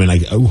that argument,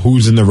 like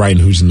who's in the right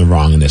and who's in the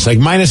wrong in this. Like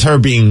minus her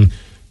being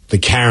the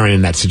Karen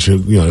in that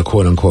situation,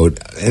 quote unquote.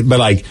 But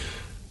like,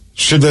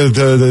 should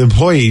the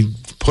employee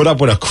put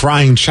up with a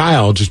crying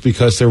child just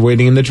because they're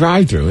waiting in the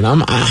drive-thru?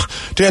 And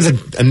dude,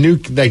 as a new,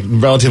 like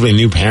relatively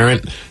new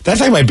parent, that's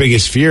like my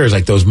biggest fear is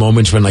like those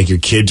moments when like your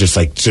kid just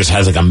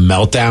has like a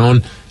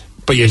meltdown.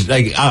 But you're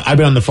like, I've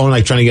been on the phone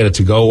like trying to get a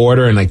to-go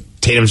order and like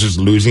Tatum's just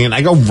losing it.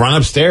 I go run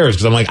upstairs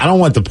because I'm like, I don't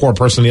want the poor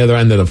person on the other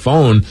end of the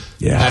phone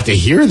have to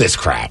hear this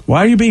crap. Why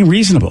are you being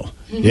reasonable?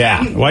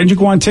 Yeah. Why didn't you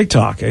go on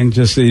TikTok and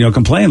just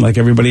complain like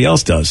everybody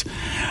else does?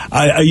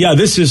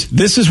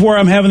 This is where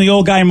I'm having the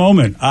old guy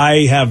moment.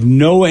 I have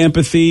no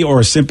empathy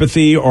or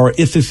sympathy or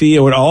empathy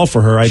at all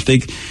for her. I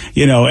think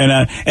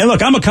and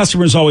look, I'm a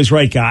customer's always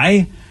right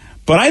guy.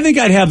 But I think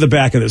I'd have the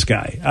back of this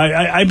guy.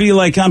 I'd be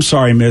like, I'm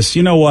sorry, miss.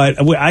 You know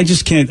what? I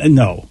just can't.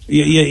 No.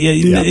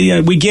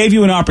 We gave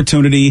you an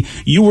opportunity.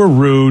 You were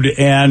rude,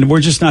 and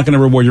we're just not going to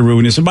reward your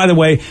rudeness. And by the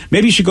way,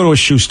 maybe you should go to a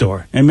shoe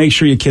store and make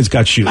sure your kid's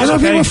got shoes. I don't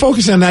think we're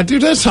focusing on that,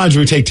 dude. There's times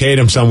we take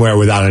Tatum somewhere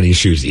without any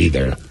shoes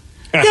either.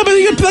 Yeah,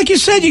 but like you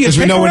said, you get because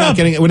we know we're not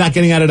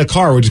getting out of the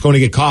car. We're just going to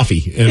get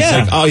coffee. And it's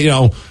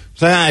like,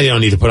 so you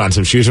don't need to put on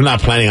some shoes. We're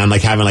not planning on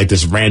like having like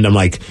this random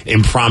like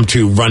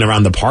impromptu run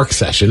around the park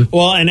session.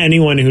 Well, and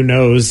anyone who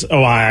knows,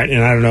 I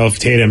don't know if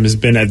Tatum has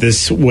been at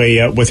this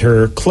way with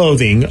her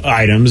clothing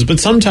items,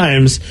 but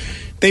sometimes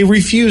they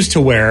refuse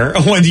to wear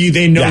when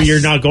they know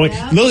you're not going.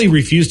 Yeah. Lily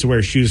refused to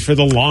wear shoes for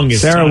the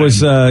longest time.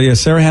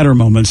 Sarah had her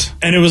moments.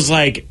 And it was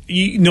like,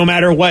 no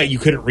matter what, you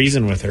couldn't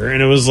reason with her. And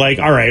it was like,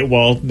 all right,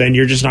 well, then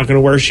you're just not going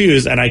to wear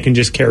shoes, and I can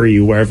just carry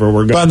you wherever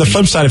we're going. But on the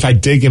flip side, if I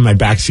dig in my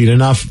backseat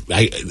enough,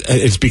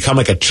 it's become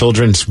like a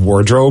children's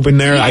wardrobe in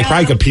there. Yeah. I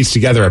probably could piece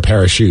together a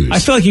pair of shoes. I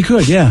feel like you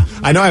could, yeah.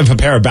 I know I have a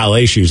pair of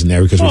ballet shoes in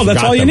there because we forgot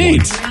that's all you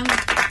need.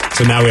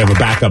 So now we have a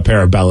backup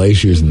pair of ballet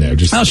shoes in there.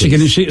 So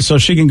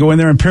she can go in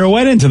there and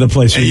pirouette into the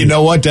place. And you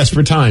know what?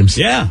 Desperate times.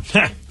 Yeah.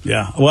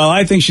 Yeah. Well,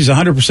 I think she's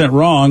 100%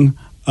 wrong.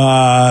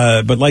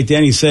 But like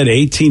Danny said,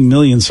 18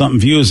 million something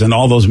views and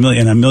all those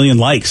million, a million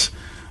likes.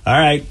 All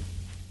right.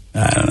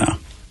 I don't know.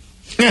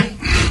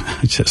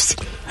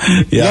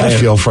 You gotta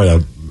feel for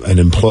an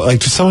employee, like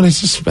just someone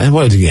who's just,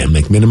 what did he get?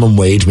 Like minimum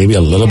wage, maybe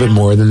a little bit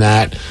more than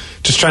that.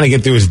 Just trying to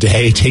get through his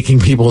day, taking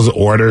people's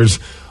orders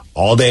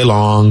all day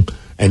long.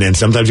 And then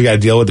sometimes you got to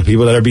deal with the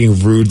people that are being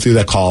rude through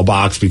the call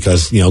box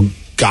because,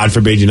 God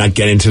forbid you're not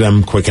getting to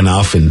them quick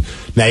enough. And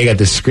now you got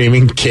this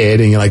screaming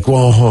kid and you're like,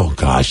 whoa, oh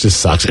gosh, this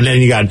sucks. And then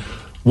you got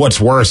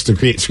what's worse,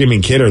 the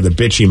screaming kid or the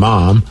bitchy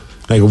mom.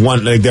 They're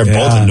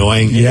both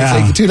annoying. Yeah.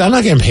 It's like, dude, I'm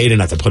not getting paid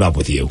enough to put up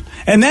with you.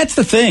 And that's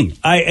the thing.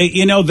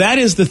 That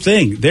is the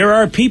thing. There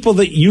are people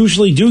that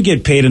usually do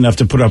get paid enough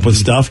to put up with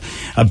stuff.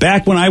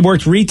 Back when I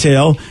worked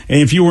retail,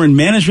 and if you were in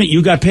management,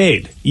 you got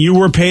paid. You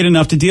were paid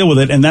enough to deal with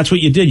it, and that's what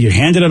you did. You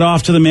handed it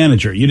off to the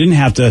manager. You didn't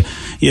have to,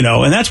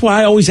 and that's why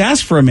I always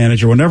ask for a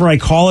manager. Whenever I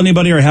call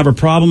anybody or have a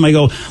problem, I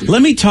go,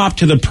 let me talk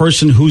to the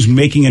person who's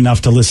making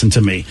enough to listen to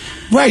me.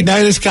 Right.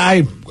 Now, this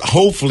guy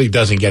hopefully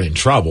doesn't get in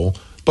trouble,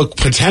 but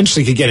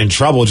potentially could get in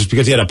trouble just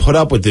because he had to put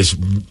up with this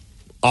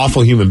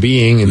awful human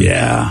being and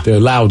the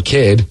loud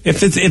kid.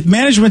 If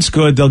management's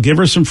good, they'll give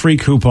her some free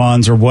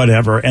coupons or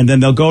whatever, and then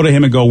they'll go to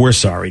him and go, "We're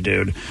sorry,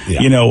 dude.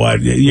 Yeah. You know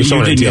what? You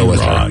didn't deal with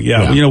wrong. Her.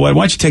 Yeah. You know what?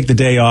 Why don't you take the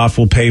day off?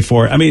 We'll pay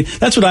for it." I mean,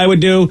 that's what I would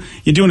do.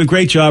 You're doing a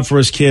great job for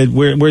his kid.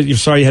 You're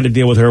sorry you had to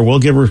deal with her. We'll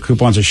give her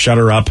coupons to shut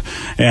her up,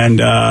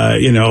 and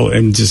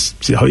and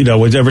just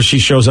whenever she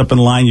shows up in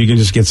line, you can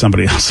just get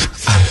somebody else.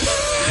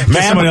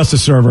 Someone else to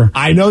serve her.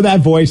 I know that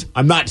voice.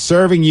 I'm not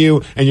serving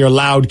you and your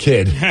loud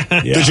kid.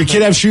 Does your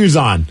kid have shoes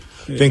on?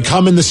 Then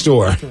come in the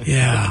store.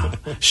 Yeah.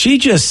 She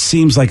just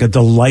seems like a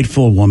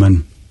delightful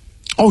woman.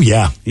 Oh,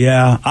 yeah.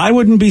 Yeah. I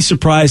wouldn't be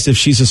surprised if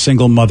she's a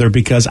single mother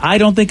because I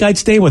don't think I'd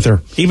stay with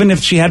her. Even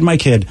if she had my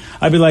kid.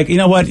 I'd be like, you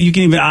know what? You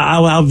can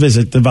I'll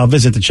visit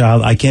the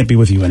child. I can't be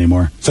with you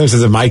anymore. Someone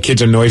says if my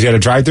kids are noisy at a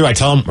drive-thru, I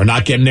tell them we're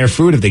not getting their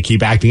food if they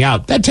keep acting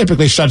out. That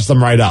typically shuts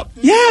them right up.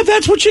 Yeah,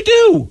 that's what you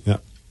do. Yeah.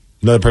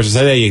 Another person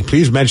said, hey,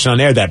 please mention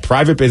on air that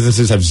private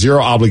businesses have zero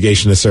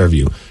obligation to serve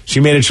you. She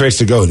made a choice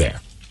to go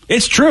there.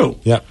 It's true.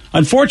 Yep.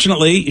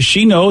 Unfortunately,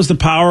 she knows the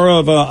power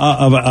of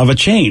a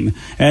chain,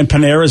 and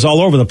Panera's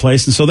all over the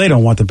place, and so they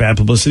don't want the bad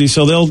publicity,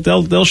 so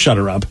they'll shut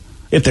her up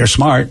if they're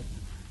smart,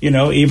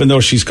 even though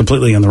she's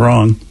completely in the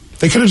wrong.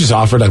 They could have just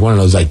offered like one of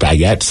those like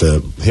baguettes.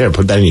 Here,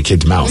 put that in your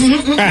kid's mouth.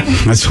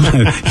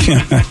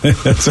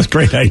 That's a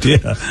great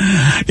idea.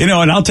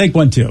 And I'll take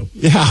one too.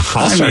 Yeah,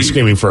 I'll start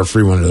screaming for a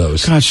free one of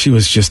those. God, she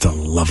was just a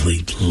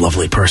lovely,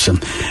 lovely person.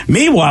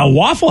 Meanwhile,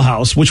 Waffle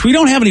House, which we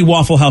don't have any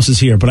Waffle Houses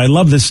here, but I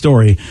love this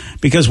story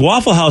because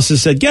Waffle House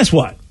has said, guess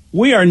what?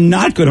 we are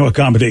not going to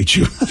accommodate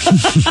you.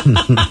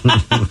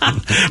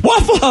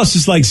 Waffle House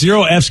is like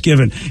 0 F's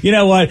given. You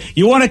know what?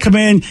 You want to come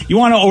in, you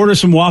want to order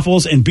some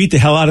waffles and beat the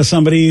hell out of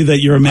somebody that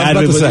you're mad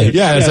with.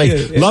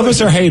 It's love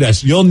us or hate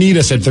us. You'll need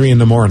us at 3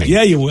 a.m.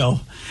 Yeah, you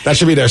will. That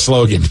should be their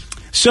slogan.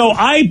 So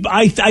I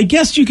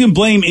guess you can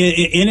blame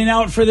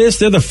In-N-Out for this.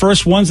 They're the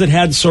first ones that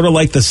had sort of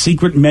like the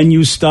secret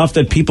menu stuff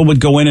that people would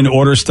go in and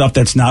order stuff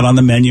that's not on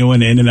the menu,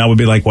 and In-N-Out would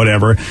be like,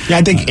 whatever. Yeah,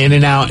 I think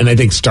In-N-Out and I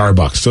think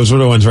Starbucks. Those are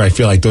the ones where I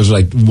feel like those are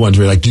like ones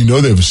where like, do you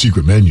know they have a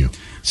secret menu?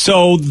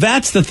 So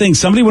that's the thing.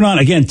 Somebody went on,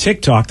 again,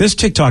 TikTok. This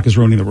TikTok is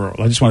ruining the world.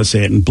 I just want to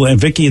say it. And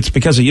Vicky, it's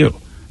because of you.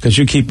 Because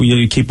you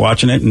keep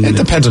watching it. And it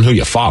depends on who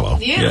you follow.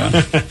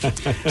 Yeah.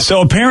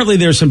 So apparently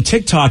there's some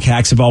TikTok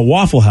hacks about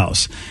Waffle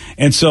House.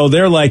 And so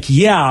they're like,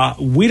 yeah,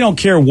 we don't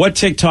care what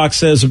TikTok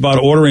says about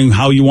ordering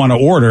how you want to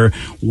order.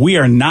 We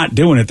are not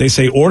doing it. They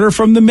say order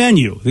from the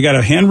menu. They got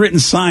a handwritten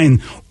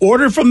sign,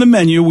 order from the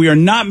menu. We are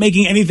not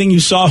making anything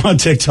you saw on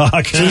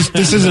TikTok. So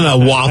this isn't a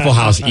Waffle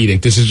House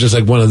edict. This is just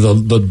like one of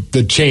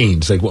the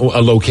chains, like a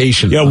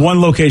location. Yeah,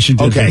 one location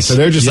did Okay, this. so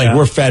they're just like,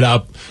 we're fed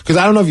up. Because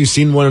I don't know if you've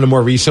seen one of the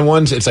more recent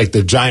ones. It's like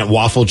the giant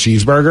waffle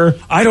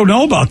cheeseburger. I don't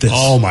know about this.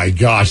 Oh, my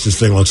gosh. This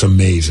thing looks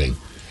amazing.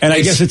 And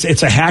I guess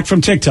it's a hack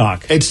from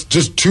TikTok. It's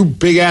just 2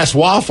 big-ass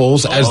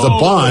waffles as the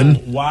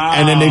bun. Wow.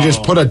 And then they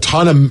just put a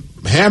ton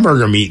of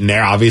hamburger meat in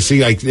there, obviously.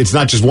 Like, it's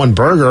not just one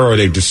burger, or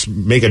they just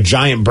make a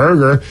giant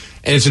burger,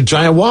 and it's a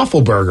giant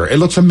waffle burger. It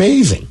looks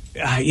amazing.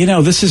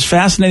 This is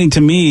fascinating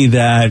to me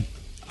that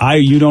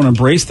you don't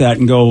embrace that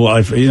and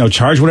go,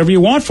 charge whatever you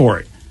want for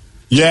it.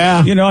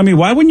 Yeah.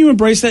 Why wouldn't you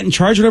embrace that and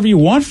charge whatever you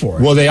want for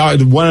it? Well, they are.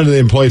 One of the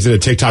employees did a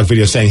TikTok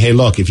video saying, hey,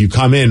 look, if you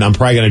come in, I'm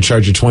probably going to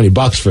charge you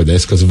 $20 for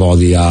this because of all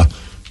the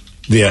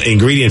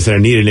ingredients that are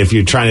needed. And if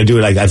you're trying to do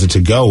it like as a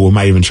to-go, we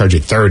might even charge you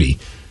 $30.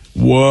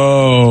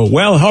 Whoa.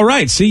 Well, all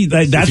right. See,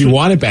 that's if you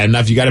want it bad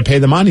enough, you got to pay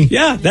the money.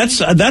 Yeah, that's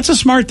a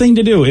smart thing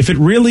to do. If it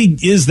really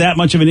is that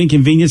much of an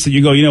inconvenience that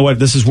you go, you know what,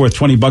 this is worth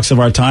 $20 of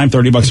our time,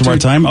 $30 of our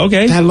time.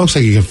 Okay. That looks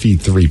like you can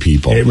feed 3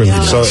 people. It really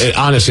does. So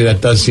honestly, that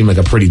does seem like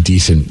a pretty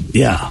decent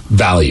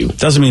value.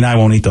 Doesn't mean I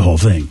won't eat the whole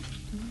thing.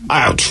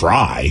 I'll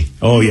try.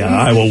 Oh, yeah,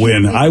 I will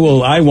win.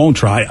 I won't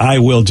try. I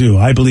will do.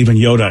 I believe in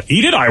Yoda.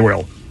 Eat it, I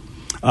will.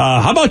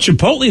 How about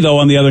Chipotle, though,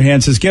 on the other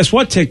hand, says, guess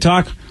what,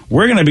 TikTok?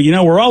 We're going to be,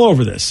 we're all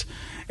over this.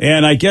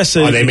 And I guess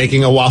are they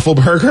making a waffle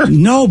burger?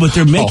 No, but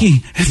they're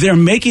making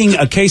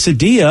a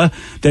quesadilla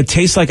that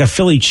tastes like a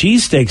Philly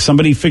cheesesteak.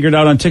 Somebody figured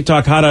out on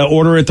TikTok how to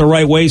order it the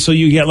right way so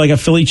you get like a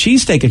Philly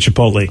cheesesteak at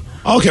Chipotle.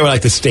 Okay, well,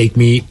 like the steak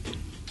meat.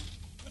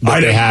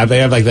 They have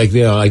like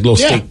little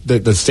steak,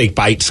 the steak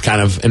bites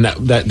kind of, and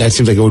that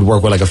seems like it would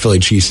work with like a Philly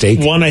cheesesteak.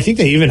 Well, and I think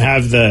they even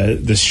have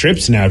the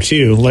strips now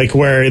too, like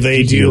where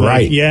they do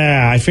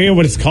I forget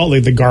what it's called,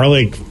 like the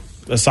garlic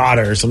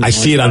asada or something. I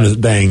see it on the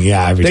thing,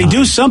 every time. They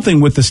do something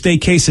with the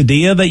steak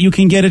quesadilla that you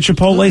can get at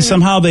Chipotle.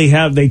 Somehow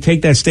they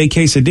take that steak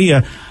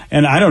quesadilla,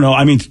 and I don't know.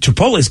 I mean,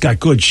 Chipotle's got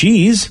good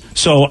cheese,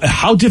 so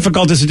how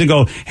difficult is it to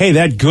go, hey,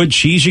 that good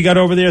cheese you got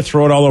over there,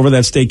 throw it all over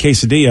that steak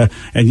quesadilla?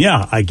 And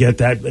yeah, I get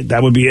that.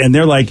 That would be, and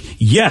they're like,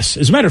 yes.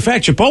 As a matter of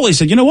fact, Chipotle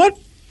said, you know what?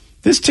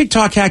 This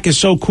TikTok hack is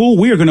so cool,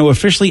 we are going to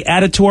officially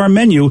add it to our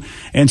menu.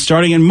 And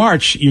starting in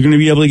March, you're going to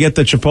be able to get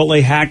the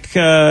Chipotle hack,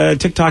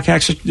 TikTok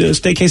hack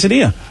steak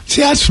quesadilla.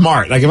 See, that's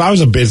smart. Like if I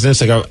was a business,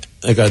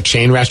 like a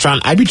chain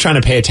restaurant, I'd be trying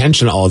to pay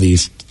attention to all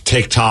these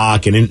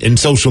TikTok and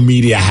social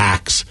media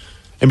hacks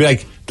and be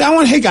like, that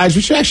one, hey guys,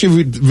 we should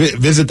actually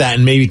visit that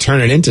and maybe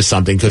turn it into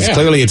something because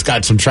clearly it's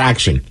got some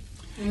traction.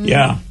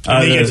 Yeah,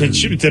 they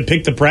get to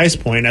pick the price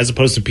point as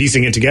opposed to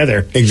piecing it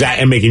together.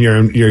 Exactly, and making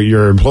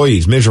your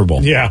employees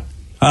miserable. Yeah.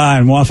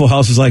 And Waffle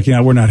House is like,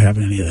 we're not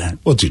having any of that.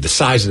 Well, dude, the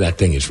size of that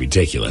thing is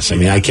ridiculous. I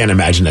mean, I can't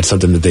imagine that's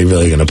something that they're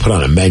really going to put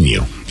on a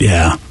menu.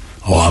 Yeah.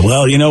 Oh,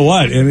 well, you know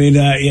what? I mean,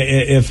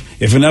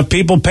 if enough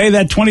people pay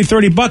that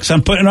 $20-$30,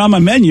 I'm putting it on my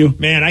menu.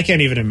 Man, I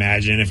can't even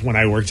imagine if when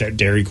I worked at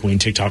Dairy Queen,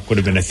 TikTok would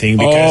have been a thing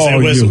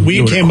because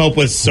we came up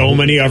with so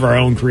many of our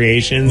own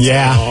creations.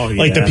 Yeah,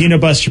 like the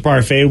peanut butter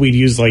parfait, we'd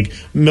use like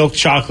milk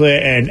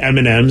chocolate and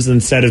M&Ms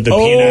instead of the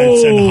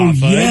peanuts and hot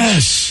fudge.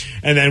 Yes,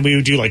 and then we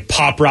would do like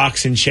Pop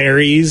Rocks and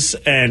cherries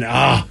and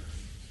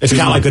It's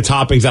kind of like the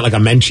toppings at like a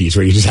Menchie's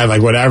where you just have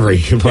like whatever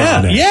you can put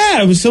on there.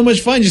 Yeah, it was so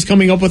much fun just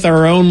coming up with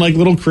our own like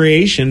little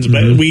creations,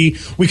 but we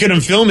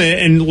couldn't film it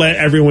and let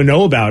everyone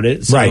know about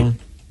it. So. Right.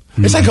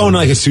 It's like going to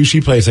like a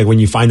sushi place, like when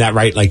you find that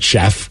right like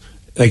chef.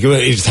 Like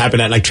it just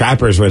happened at like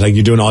Trappers where it's like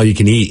you're doing all you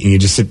can eat and you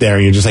just sit there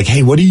and you're just like,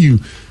 hey, what do you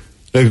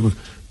like?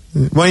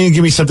 Why don't you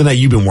give me something that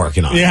you've been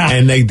working on? Yeah.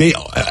 And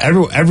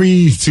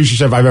every sushi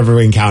chef I've ever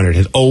encountered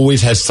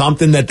has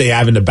something that they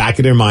have in the back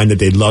of their mind that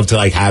they'd love to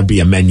like have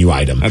be a menu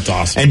item. That's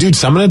awesome. And dude,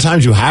 some of the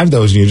times you have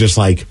those and you're just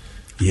like,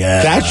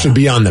 yeah, that should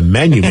be on the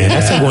menu, man.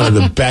 That's like one of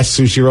the best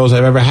sushi rolls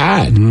I've ever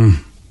had. Now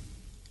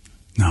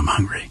I'm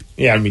hungry.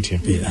 Yeah, me too.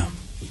 Yeah.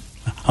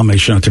 I'll make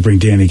sure not to bring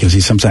Danny because he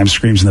sometimes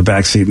screams in the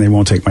back seat and they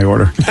won't take my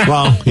order.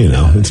 Well,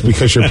 it's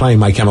because you're playing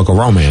My Chemical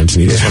Romance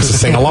and he just wants to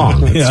sing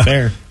along. That's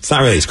fair. It's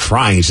not really he's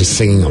crying, he's just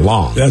singing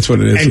along. That's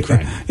what it is. And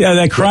crying. Yeah,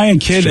 that crying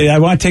kid. I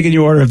want to take in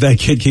your order if that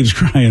kid keeps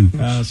crying.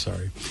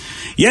 Sorry.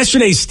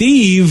 Yesterday,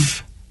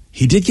 Steve,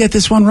 he did get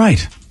this one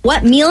right.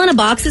 What meal in a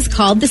box is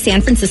called the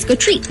San Francisco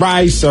treat?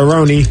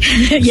 Rice-a-roni.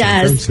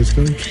 Yes. San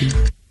Francisco treat.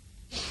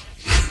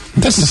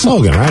 That's the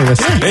slogan, right?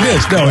 It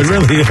is. No, it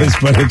really is.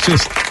 But it's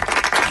just,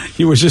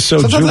 he was just so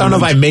Sometimes I don't know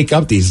if I make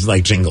up these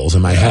like jingles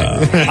in my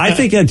head. I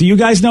think, do you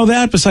guys know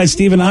that besides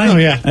Steve and I? Oh,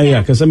 yeah.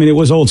 Yeah, because, I mean, it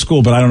was old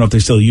school, but I don't know if they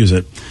still use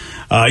it.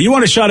 You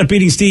want a shot at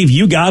beating Steve?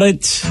 You got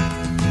it.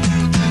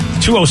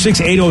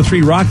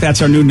 206-803-ROCK.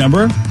 That's our new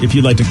number. If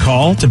you'd like to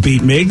call to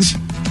beat Miggs,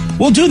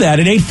 we'll do that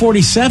at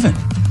 8:47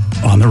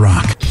 on The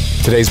Rock.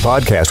 Today's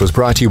podcast was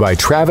brought to you by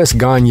Travis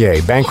Gagne,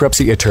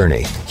 bankruptcy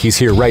attorney. He's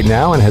here right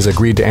now and has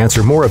agreed to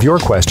answer more of your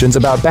questions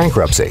about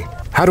bankruptcy.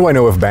 How do I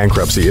know if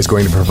bankruptcy is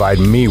going to provide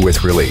me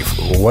with relief?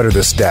 What are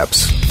the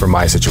steps for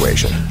my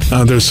situation?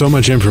 There's so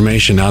much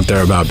information out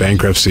there about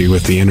bankruptcy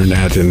with the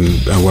internet and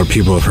what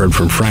people have heard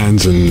from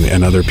friends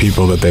and other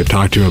people that they've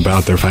talked to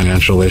about their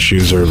financial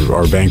issues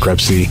or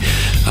bankruptcy.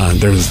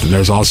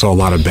 There's also a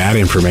lot of bad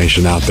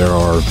information out there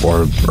or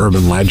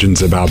urban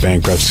legends about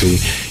bankruptcy.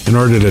 In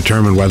order to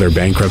determine whether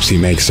bankruptcy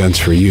makes sense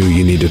for you,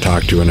 you need to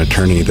talk to an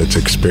attorney that's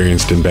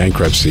experienced in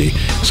bankruptcy.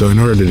 So in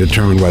order to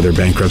determine whether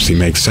bankruptcy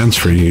makes sense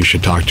for you, you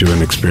should talk to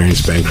an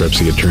experienced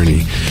bankruptcy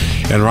attorney.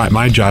 And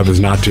my job is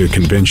not to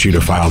convince you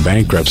to file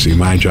bankruptcy.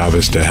 My job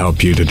is to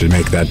help you to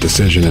make that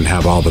decision and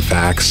have all the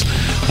facts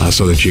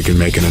so that you can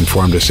make an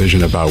informed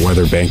decision about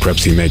whether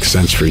bankruptcy makes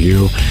sense for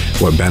you,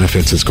 what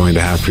benefits it's going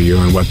to have for you,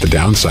 and what the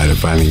downside of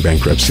filing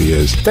bankruptcy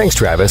is. Thanks,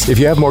 Travis. If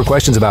you have more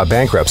questions about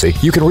bankruptcy,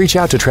 you can reach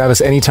out to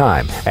Travis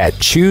anytime at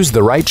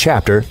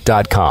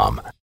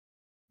choosetherightchapter.com.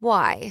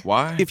 Why?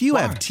 If you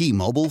have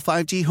T-Mobile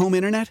 5G home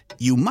internet,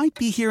 you might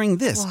be hearing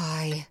this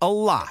a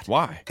lot.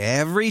 Why?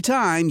 Every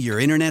time your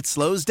internet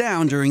slows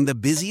down during the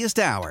busiest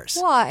hours.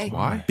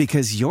 Why?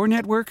 Because your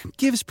network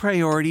gives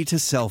priority to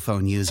cell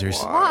phone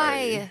users.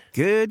 Why?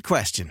 Good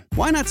question.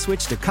 Why not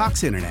switch to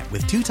Cox Internet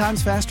with 2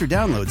 times faster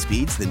download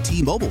speeds than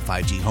T-Mobile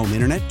 5G home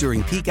internet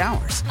during peak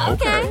hours?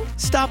 Okay.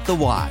 Stop the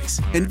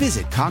whys and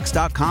visit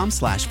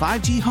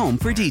cox.com/5G home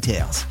for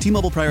details.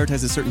 T-Mobile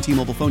prioritizes certain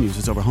T-Mobile phone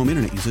users over home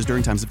internet users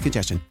during times of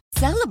congestion.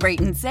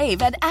 Celebrate and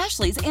save at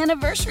Ashley's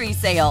Anniversary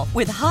Sale.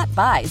 With Hot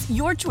Buys,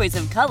 your choice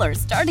of colors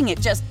starting at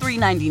just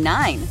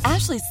 $3.99.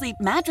 Ashley Sleep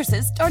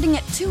mattresses starting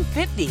at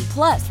 $2.50.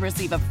 Plus,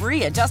 receive a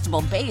free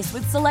adjustable base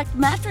with select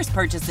mattress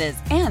purchases.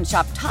 And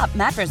shop top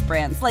mattress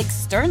brands like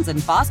Stearns &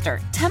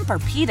 Foster,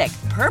 Tempur-Pedic,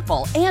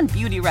 Purple, and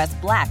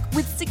Beautyrest Black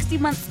with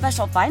 60-month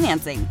special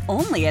financing.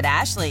 Only at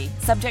Ashley.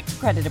 Subject to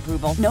credit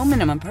approval. No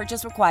minimum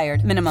purchase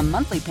required. Minimum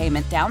monthly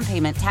payment, down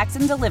payment, tax,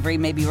 and delivery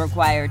may be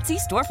required. See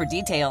store for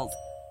details.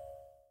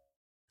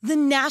 The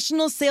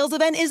national sales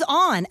event is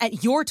on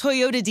at your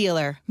Toyota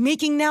dealer,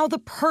 making now the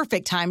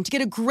perfect time to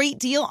get a great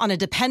deal on a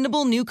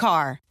dependable new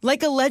car.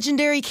 Like a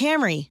legendary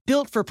Camry,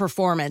 built for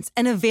performance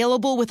and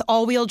available with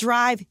all-wheel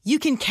drive, you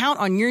can count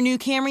on your new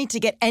Camry to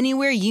get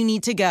anywhere you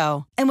need to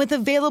go. And with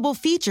available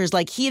features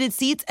like heated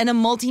seats and a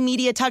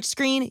multimedia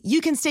touchscreen,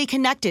 you can stay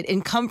connected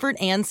in comfort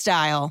and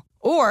style.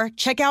 Or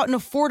check out an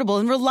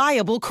affordable and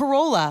reliable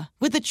Corolla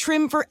with a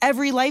trim for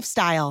every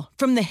lifestyle,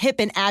 from the hip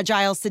and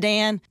agile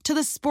sedan to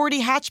the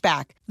sporty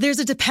hatchback. There's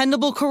a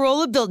dependable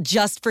Corolla built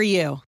just for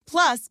you.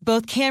 Plus,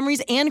 both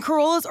Camrys and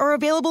Corollas are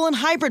available in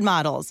hybrid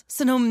models,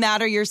 so no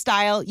matter your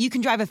style, you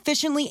can drive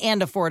efficiently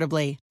and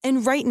affordably.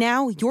 And right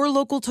now, your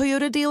local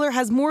Toyota dealer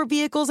has more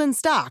vehicles in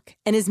stock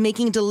and is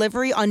making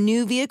delivery on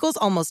new vehicles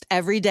almost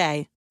every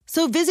day.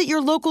 So visit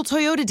your local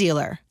Toyota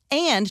dealer.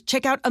 And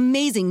check out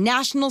amazing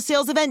national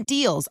sales event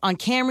deals on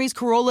Camrys,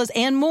 Corollas,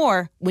 and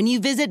more when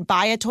you visit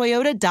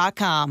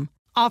buyatoyota.com.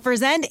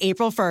 Offers end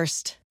April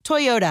 1st.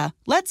 Toyota,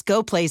 let's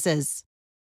go places.